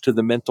huge to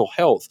the mental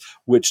health,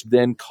 which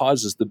then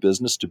causes the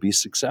business to be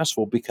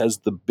successful because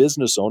the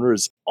business owner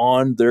is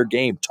on their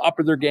game, top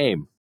of their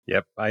game.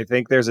 Yep. I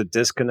think there's a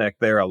disconnect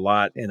there a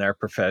lot in our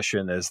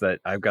profession, is that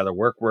I've got to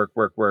work,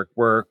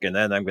 and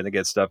then I'm going to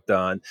get stuff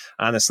done.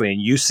 Honestly,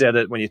 and you said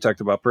it when you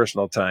talked about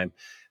personal time,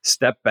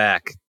 step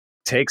back,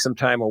 take some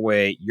time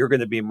away. You're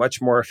going to be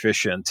much more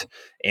efficient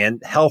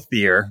and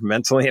healthier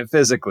mentally and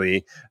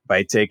physically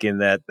by taking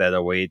that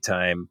away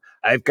time.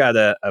 I've got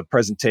a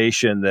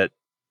presentation that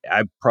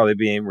I'm probably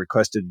being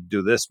requested to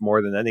do this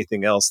more than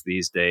anything else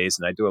these days.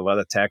 And I do a lot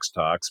of tax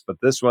talks, but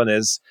this one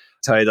is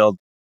titled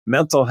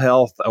Mental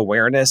Health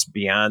Awareness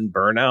Beyond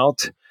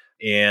Burnout.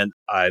 And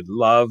I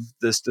love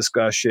this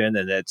discussion.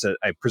 And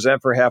I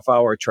present for a half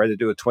hour, try to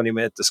do a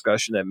 20-minute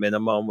discussion at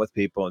minimum with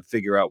people and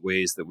figure out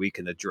ways that we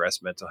can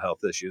address mental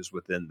health issues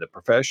within the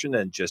profession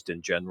and just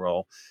in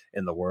general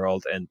in the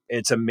world. And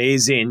it's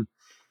amazing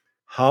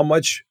how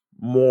much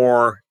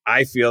more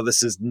I feel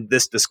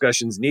this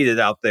discussion's needed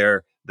out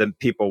there than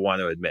people want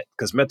to admit.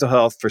 Because mental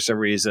health, for some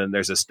reason,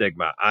 there's a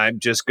stigma. I'm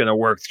just going to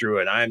work through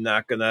it. I'm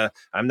not gonna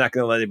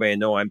let anybody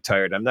know I'm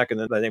tired. I'm not going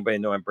to let anybody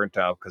know I'm burnt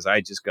out because I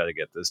just got to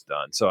get this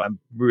done. So I'm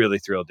really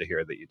thrilled to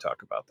hear that you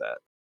talk about that.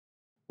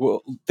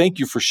 Well, thank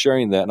you for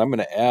sharing that. And I'm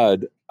going to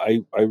add,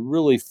 I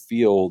really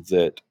feel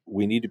that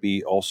we need to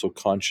be also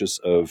conscious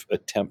of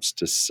attempts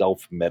to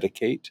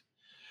self-medicate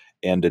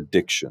and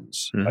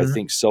addictions. I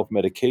think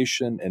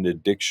self-medication and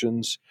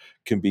addictions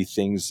can be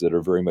things that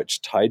are very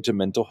much tied to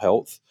mental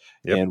health.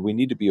 Yep. And we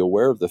need to be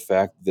aware of the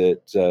fact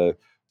that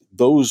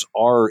those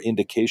are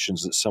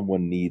indications that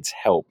someone needs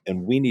help.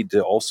 And we need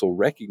to also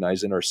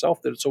recognize in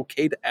ourselves that it's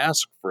okay to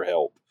ask for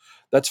help.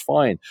 That's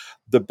fine.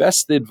 The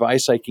best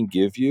advice I can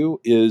give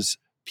you is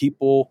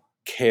people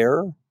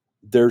care.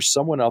 There's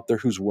someone out there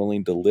who's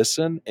willing to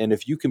listen. And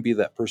if you can be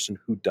that person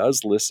who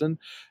does listen,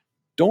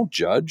 don't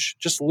judge,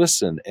 just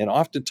listen. And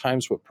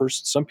oftentimes what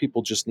some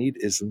people just need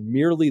is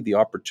merely the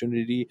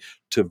opportunity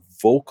to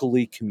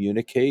vocally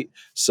communicate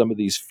some of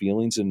these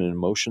feelings and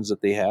emotions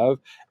that they have.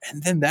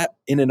 And then that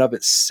in and of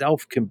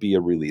itself can be a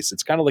release.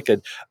 It's kind of like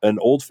an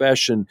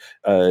old-fashioned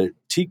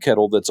tea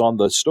kettle that's on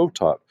the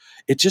stovetop.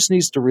 It just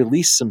needs to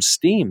release some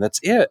steam.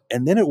 That's it.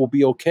 And then it will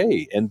be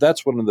okay. And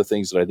that's one of the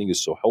things that I think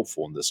is so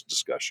helpful in this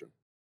discussion.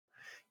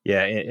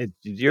 Yeah,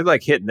 you're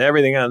like hitting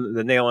everything on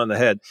the nail on the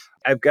head.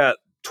 I've got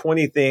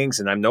 20 things,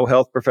 and I'm no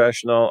health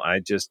professional. I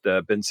just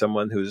been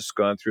someone who's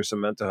gone through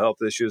some mental health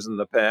issues in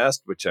the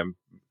past, which I'm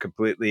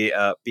completely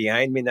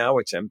behind me now,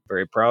 which I'm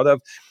very proud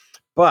of.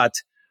 But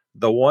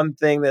the one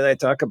thing that I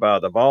talk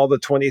about of all the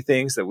 20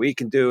 things that we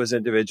can do as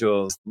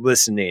individuals,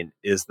 listening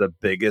is the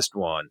biggest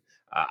one,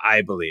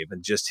 I believe,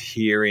 and just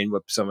hearing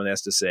what someone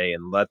has to say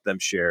and let them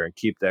share and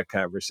keep that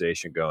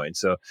conversation going.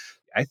 So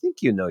I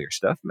think you know your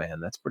stuff, man.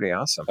 That's pretty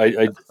awesome.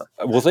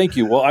 Well, thank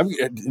you. Well,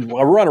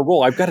 we're on a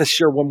roll. I've got to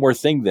share one more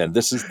thing. Then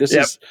this Yep.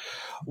 is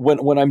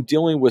when I'm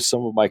dealing with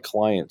some of my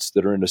clients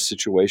that are in a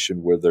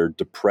situation where they're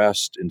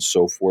depressed and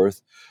so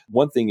forth.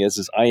 One thing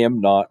is I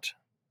am not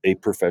a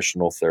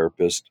professional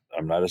therapist.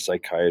 I'm not a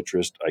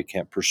psychiatrist. I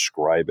can't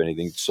prescribe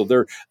anything. So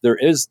there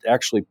is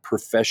actually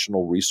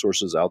professional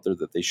resources out there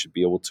that they should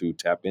be able to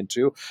tap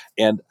into.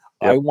 And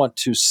I Yep. want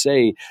to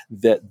say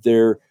that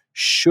there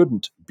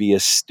shouldn't be a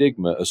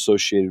stigma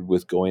associated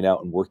with going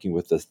out and working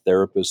with a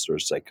therapist or a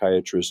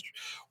psychiatrist.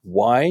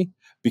 Why?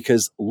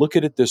 Because look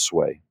at it this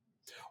way.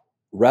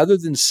 Rather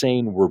than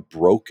saying we're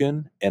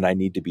broken and I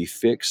need to be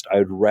fixed,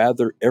 I'd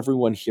rather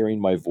everyone hearing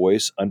my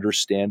voice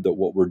understand that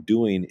what we're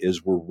doing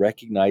is we're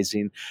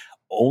recognizing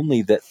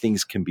only that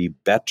things can be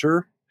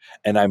better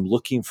and I'm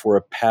looking for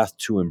a path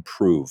to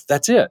improve.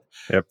 That's it.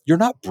 Yep. You're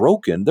not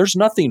broken. There's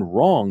nothing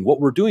wrong. What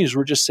we're doing is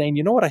we're just saying,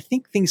 you know what? I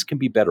think things can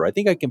be better. I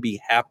think I can be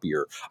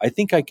happier. I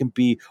think I can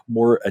be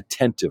more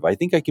attentive. I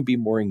think I can be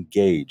more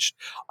engaged.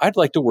 I'd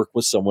like to work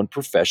with someone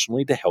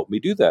professionally to help me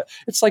do that.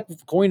 It's like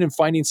going and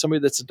finding somebody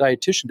that's a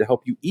dietitian to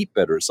help you eat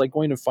better. It's like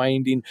going and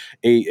finding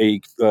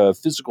a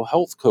physical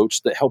health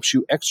coach that helps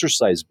you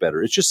exercise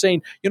better. It's just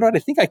saying, you know what? I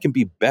think I can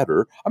be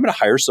better. I'm going to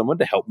hire someone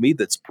to help me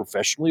that's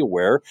professionally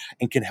aware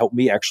and can help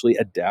me actually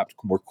adapt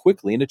more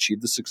quickly and achieve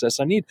the success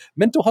I need.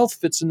 Mental health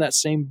fits in that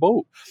same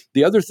boat.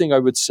 The other thing I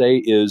would say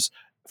is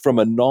from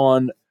a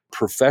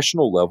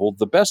non-professional level,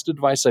 the best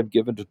advice I've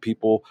given to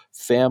people,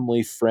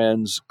 family,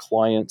 friends,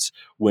 clients,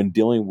 when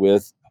dealing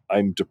with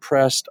I'm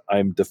depressed,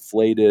 I'm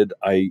deflated,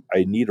 I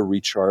need a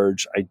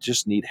recharge, I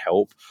just need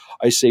help.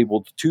 I say,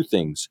 well, two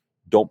things.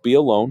 Don't be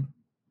alone.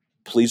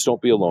 Please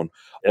don't be alone.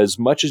 As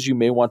much as you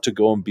may want to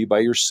go and be by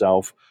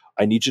yourself,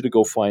 I need you to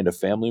go find a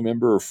family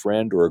member or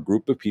friend or a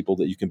group of people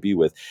that you can be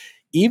with.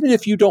 Even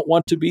if you don't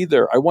want to be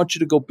there, I want you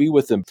to go be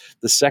with them.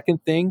 The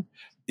second thing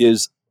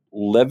is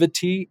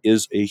levity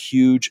is a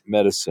huge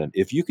medicine.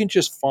 If you can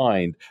just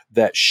find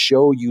that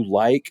show you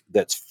like,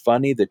 that's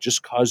funny, that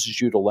just causes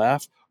you to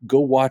laugh, go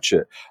watch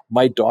it.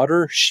 My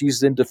daughter,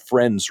 she's into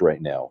Friends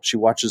right now. She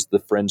watches the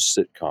Friends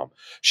sitcom.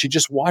 She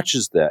just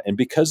watches that. And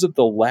because of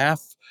the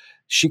laugh,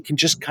 she can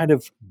just kind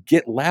of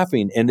get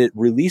laughing and it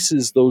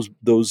releases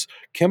those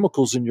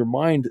chemicals in your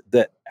mind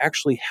that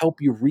actually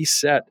help you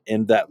reset.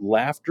 And that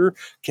laughter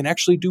can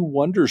actually do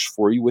wonders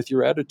for you with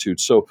your attitude.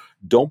 So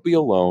don't be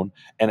alone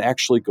and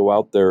actually go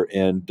out there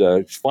and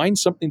find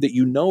something that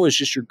you know is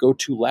just your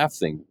go-to laugh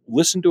thing.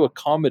 Listen to a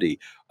comedy,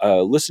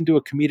 listen to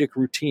a comedic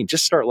routine,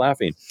 just start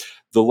laughing.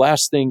 The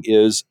last thing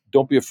is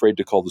don't be afraid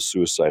to call the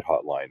suicide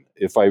hotline.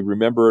 If I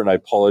remember, and I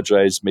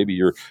apologize, maybe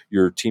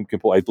your team can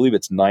pull, I believe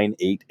it's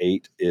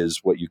 988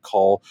 is what you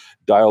call.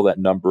 Dial that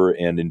number,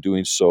 and in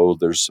doing so,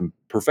 there's some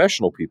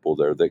professional people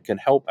there that can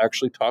help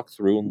actually talk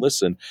through and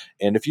listen.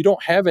 And if you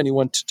don't have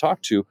anyone to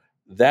talk to,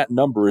 that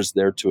number is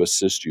there to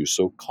assist you.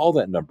 So call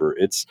that number.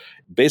 It's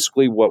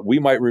basically what we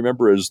might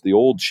remember as the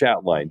old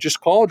chat line.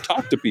 Just call and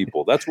talk to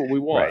people. That's what we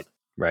want. Right.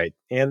 Right.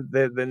 And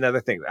the another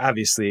thing,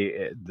 obviously,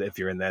 if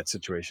you're in that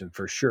situation,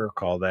 for sure,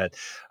 call that.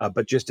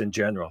 But just in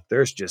general,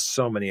 there's just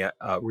so many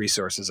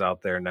resources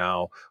out there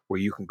now where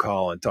you can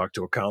call and talk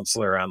to a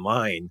counselor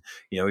online.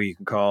 You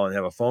can call and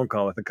have a phone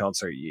call with a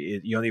counselor.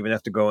 You don't even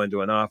have to go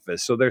into an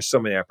office. So there's so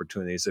many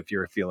opportunities. If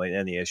you're feeling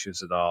any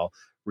issues at all,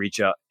 reach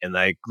out. And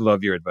I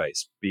love your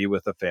advice. Be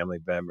with a family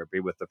member,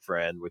 be with a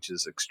friend, which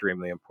is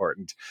extremely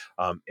important,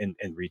 and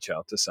reach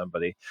out to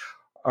somebody.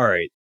 All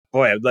right.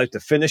 Boy, I'd like to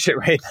finish it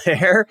right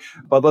there,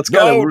 but let's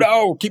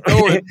No, keep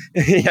going.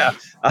 yeah.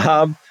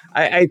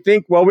 I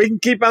think, well, we can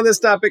keep on this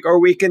topic or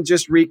we can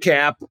just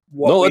recap.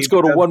 No, let's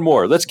go to one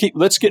more. Let's get,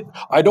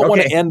 I don't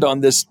want to end on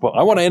this.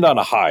 I want to end on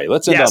a high.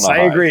 Let's end on a high.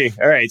 Yes, I agree.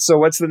 All right. So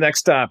what's the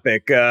next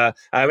topic?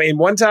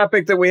 One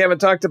topic that we haven't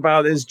talked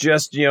about is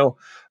just,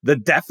 the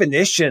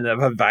definition of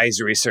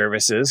advisory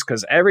services,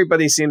 because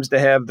everybody seems to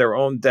have their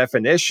own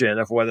definition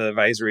of what an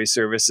advisory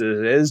services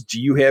is.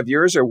 Do you have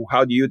yours, or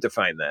how do you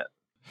define that?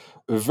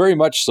 Very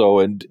much so.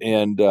 And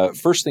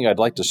first thing I'd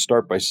like to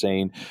start by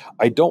saying,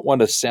 I don't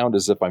want to sound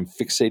as if I'm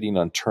fixating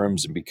on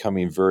terms and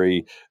becoming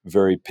very,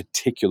 very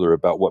particular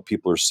about what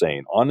people are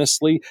saying.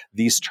 Honestly,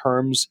 these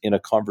terms in a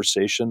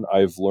conversation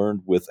I've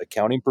learned with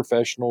accounting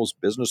professionals,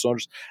 business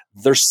owners,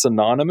 they're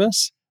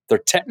synonymous. They're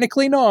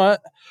technically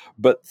not,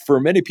 but for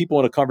many people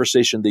in a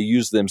conversation, they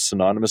use them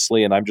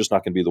synonymously, and I'm just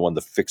not going to be the one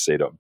to fixate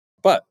them.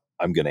 But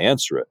I'm going to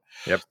answer it.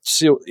 Yep.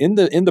 So in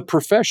the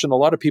profession, a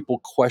lot of people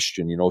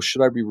question,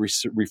 should I be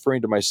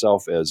referring to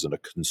myself as a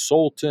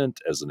consultant,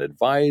 as an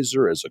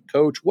advisor, as a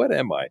coach? What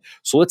am I?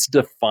 So let's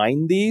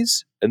define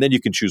these, and then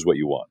you can choose what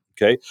you want.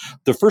 Okay.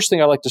 The first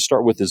thing I like to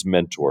start with is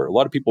mentor. A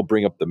lot of people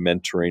bring up the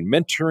mentoring.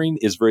 Mentoring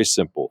is very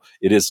simple.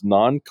 It is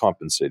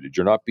non-compensated.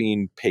 You're not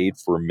being paid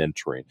for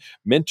mentoring.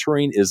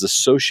 Mentoring is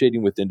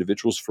associating with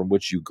individuals from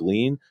which you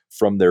glean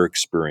from their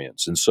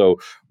experience. And so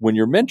when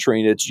you're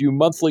mentoring, it's you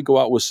monthly go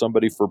out with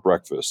somebody for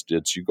breakfast.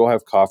 It's you go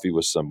have coffee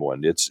with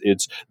someone. It's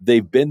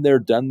they've been there,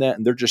 done that,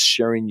 and they're just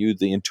sharing you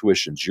the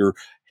intuitions. You're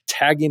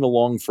tagging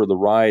along for the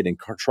ride and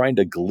trying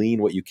to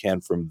glean what you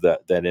can from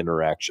that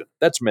interaction.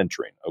 That's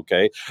mentoring,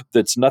 okay?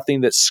 That's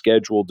nothing that's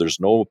scheduled. There's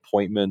no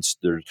appointments.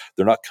 They're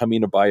not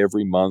coming to by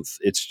every month.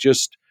 It's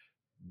just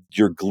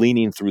you're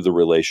gleaning through the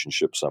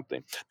relationship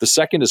something. The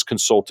second is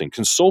consulting.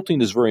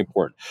 Consulting is very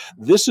important.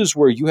 This is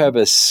where you have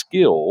a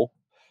skill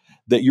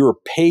that you're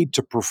paid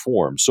to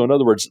perform. So in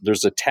other words,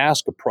 there's a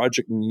task, a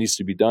project that needs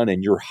to be done,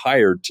 and you're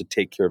hired to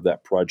take care of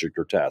that project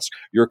or task.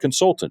 You're a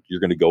consultant.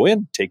 You're going to go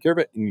in, take care of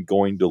it, and you're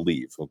going to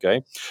leave,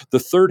 okay? The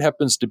third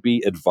happens to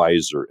be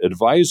advisor.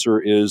 Advisor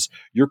is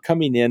you're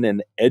coming in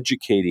and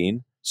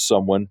educating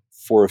someone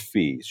for a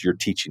fee. You're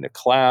teaching a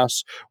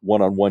class,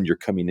 one-on-one, you're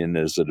coming in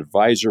as an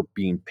advisor,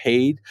 being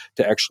paid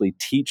to actually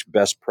teach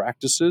best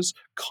practices,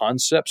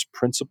 concepts,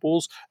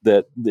 principles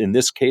that in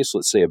this case,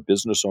 let's say a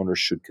business owner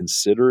should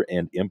consider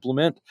and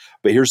implement.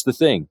 But here's the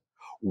thing.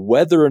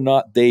 Whether or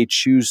not they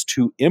choose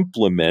to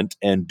implement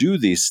and do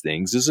these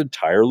things is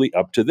entirely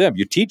up to them.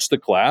 You teach the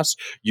class,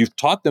 you've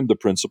taught them the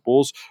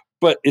principles,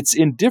 but it's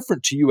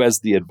indifferent to you as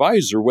the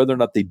advisor whether or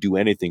not they do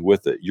anything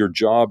with it. Your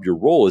job, your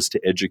role is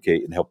to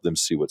educate and help them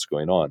see what's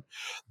going on.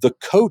 The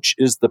coach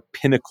is the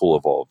pinnacle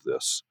of all of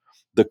this.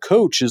 The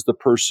coach is the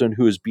person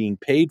who is being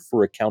paid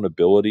for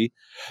accountability,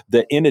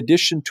 that in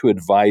addition to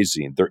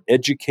advising, they're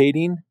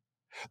educating,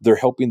 they're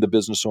helping the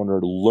business owner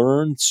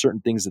learn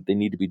certain things that they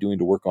need to be doing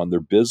to work on their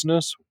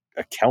business,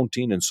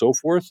 accounting, and so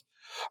forth.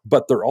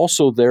 But they're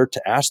also there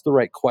to ask the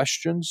right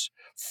questions,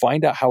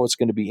 find out how it's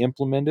going to be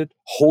implemented,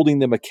 holding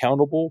them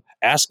accountable,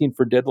 asking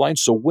for deadlines.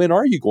 So when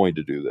are you going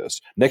to do this?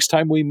 Next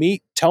time we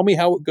meet, tell me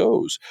how it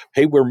goes.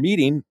 Hey, we're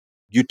meeting.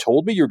 You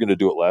told me you're going to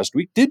do it last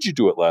week. Did you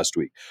do it last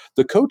week?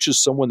 The coach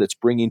is someone that's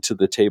bringing to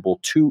the table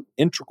two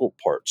integral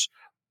parts: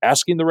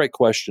 asking the right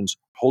questions,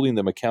 holding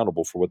them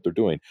accountable for what they're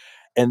doing.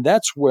 And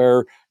that's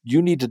where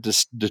you need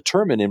to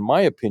determine, in my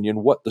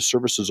opinion, what the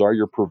services are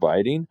you're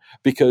providing.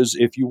 Because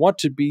if you want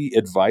to be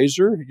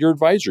advisor, you're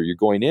advisor. You're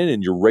going in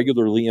and you're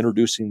regularly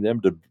introducing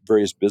them to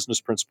various business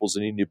principles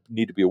they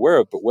need to be aware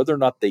of. But whether or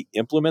not they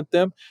implement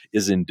them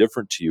is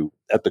indifferent to you.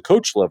 At the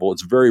coach level,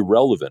 it's very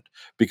relevant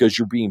because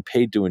you're being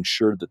paid to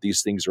ensure that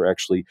these things are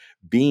actually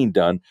being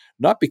done,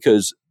 not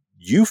because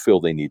you feel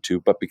they need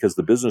to, but because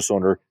the business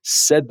owner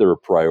said they're a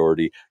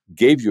priority,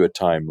 gave you a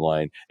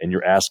timeline, and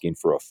you're asking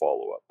for a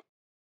follow-up.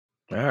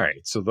 All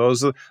right. So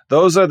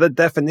those are the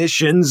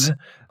definitions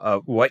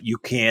of what you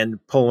can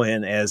pull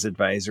in as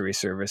advisory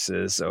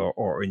services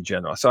or in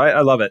general. So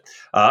I love it.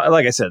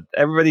 Like I said,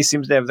 everybody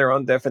seems to have their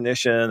own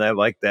definition. I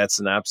like that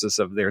synopsis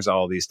of there's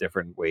all these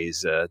different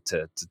ways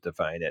to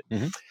define it.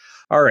 Mm-hmm.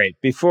 All right.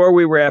 Before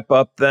we wrap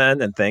up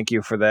then, and thank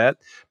you for that.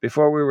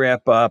 Before we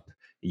wrap up,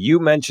 you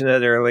mentioned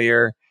it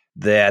earlier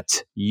that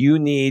you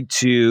need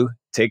to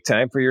take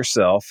time for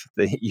yourself,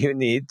 that you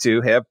need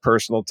to have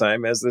personal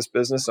time as this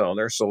business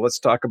owner. So let's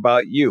talk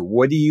about you.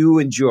 What do you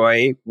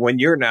enjoy when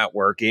you're not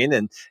working?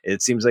 And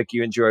it seems like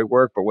you enjoy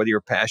work, but what are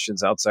your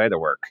passions outside of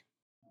work?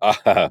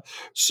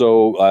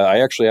 So I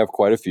actually have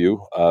quite a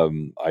few.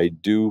 I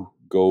do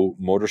go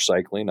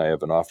motorcycling. I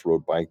have an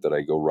off-road bike that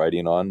I go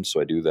riding on,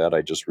 so I do that.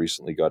 I just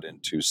recently got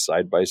into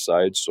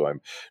side-by-side, so I'm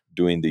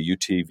doing the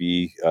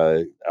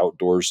UTV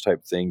outdoors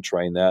type thing,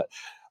 trying that.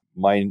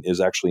 Mine is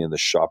actually in the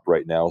shop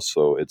right now,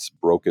 so it's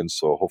broken.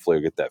 So hopefully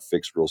I'll get that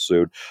fixed real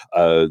soon.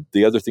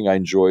 The other thing I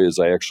enjoy is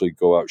I actually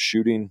go out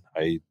shooting.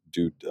 I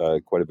do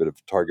quite a bit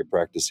of target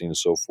practicing and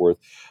so forth.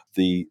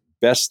 The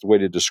best way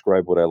to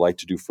describe what I like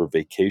to do for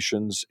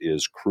vacations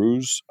is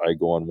cruise. I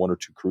go on one or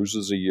two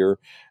cruises a year.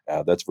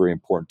 That's very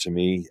important to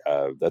me.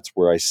 That's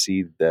where I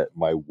see that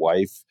my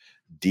wife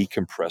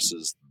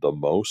decompresses the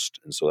most.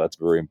 And so that's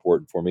very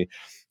important for me.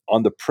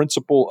 On the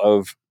principle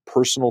of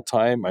personal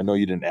time, I know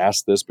you didn't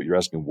ask this, but you're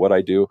asking what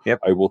I do. Yep.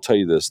 I will tell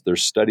you this.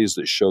 There's studies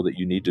that show that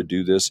you need to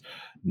do this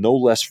no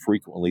less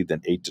frequently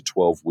than 8 to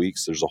 12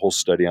 weeks. There's a whole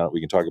study on it. We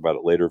can talk about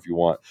it later if you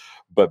want.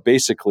 But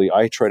basically,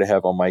 I try to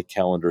have on my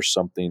calendar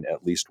something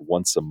at least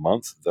once a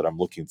month that I'm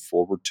looking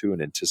forward to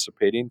and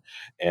anticipating.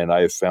 And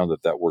I have found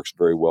that that works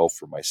very well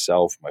for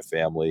myself, my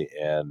family,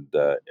 and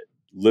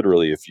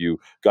literally, if you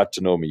got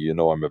to know me, you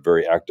know I'm a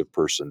very active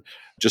person.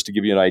 Just to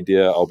give you an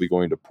idea, I'll be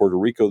going to Puerto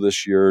Rico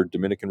this year,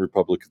 Dominican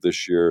Republic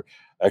this year,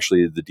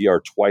 actually the DR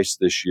twice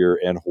this year,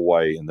 and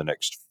Hawaii in the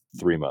next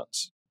 3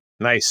 months.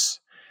 Nice.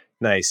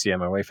 Nice. Yeah,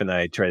 my wife and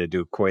I try to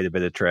do quite a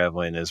bit of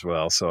traveling as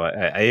well. So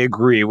I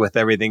agree with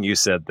everything you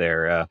said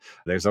there.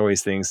 There's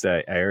always things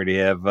that I already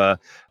have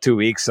 2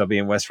 weeks. I'll be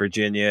in West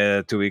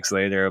Virginia. 2 weeks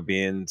later, I'll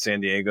be in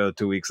San Diego.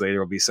 2 weeks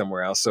later, I'll be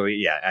somewhere else. So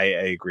yeah, I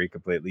agree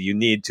completely. You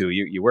need to.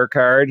 You work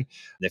hard. And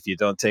if you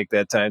don't take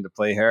that time to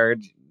play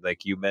hard,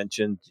 like you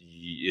mentioned,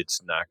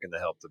 it's not going to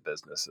help the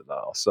business at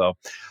all. So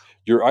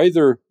you're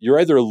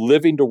either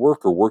living to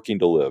work or working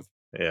to live.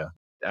 Yeah.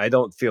 I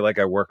don't feel like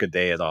I work a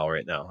day at all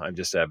right now. I'm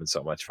just having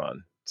so much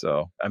fun.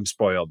 So I'm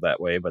spoiled that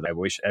way, but I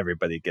wish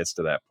everybody gets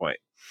to that point.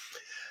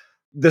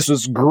 This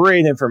was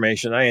great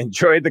information. I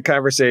enjoyed the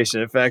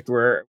conversation. In fact,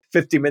 we're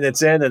 50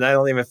 minutes in and I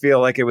don't even feel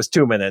like it was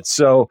 2 minutes.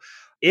 So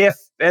if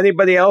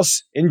anybody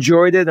else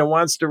enjoyed it and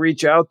wants to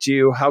reach out to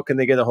you, how can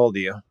they get a hold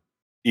of you?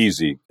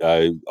 Easy.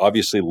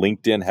 Obviously,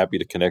 LinkedIn, happy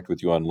to connect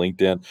with you on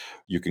LinkedIn.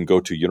 You can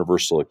go to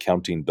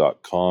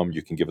universalaccounting.com.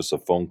 You can give us a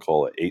phone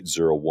call at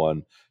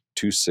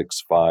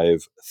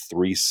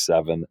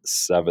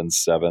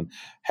 801-265-3777.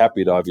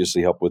 Happy to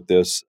obviously help with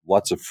this.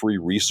 Lots of free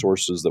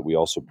resources that we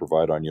also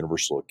provide on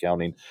Universal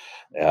Accounting,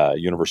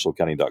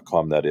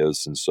 universalaccounting.com, that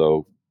is. And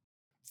so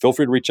feel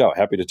free to reach out.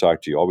 Happy to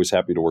talk to you. Always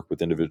happy to work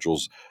with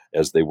individuals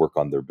as they work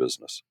on their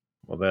business.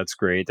 Well, that's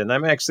great. And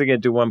I'm actually going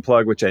to do one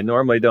plug, which I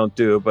normally don't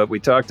do, but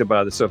we talked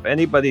about it. So if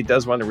anybody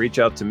does want to reach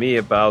out to me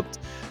about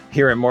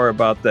hearing more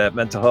about that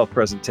mental health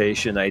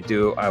presentation I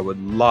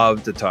would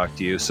love to talk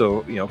to you.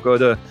 So, go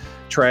to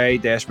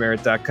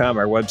try-merit.com,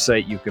 our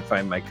website. You can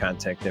find my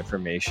contact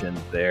information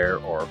there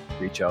or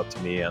reach out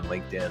to me on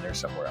LinkedIn or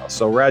somewhere else.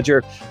 So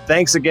Roger,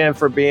 thanks again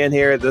for being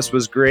here. This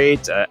was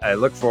great. I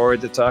look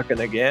forward to talking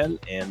again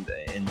and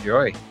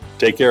enjoy.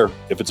 Take care.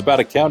 If it's about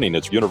accounting,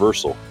 it's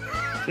Universal.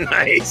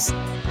 Nice.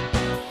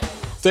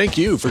 Thank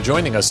you for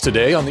joining us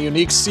today on The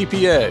Unique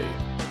CPA.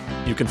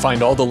 You can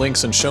find all the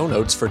links and show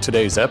notes for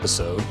today's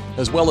episode,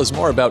 as well as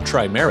more about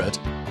Tri-Merit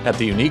at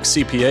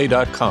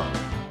theuniquecpa.com.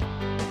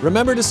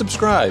 Remember to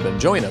subscribe and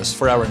join us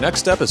for our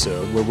next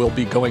episode, where we'll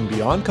be going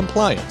beyond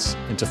compliance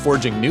into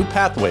forging new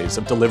pathways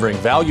of delivering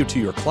value to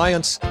your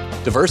clients,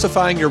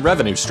 diversifying your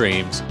revenue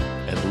streams,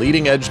 and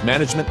leading-edge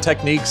management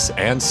techniques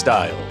and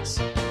styles.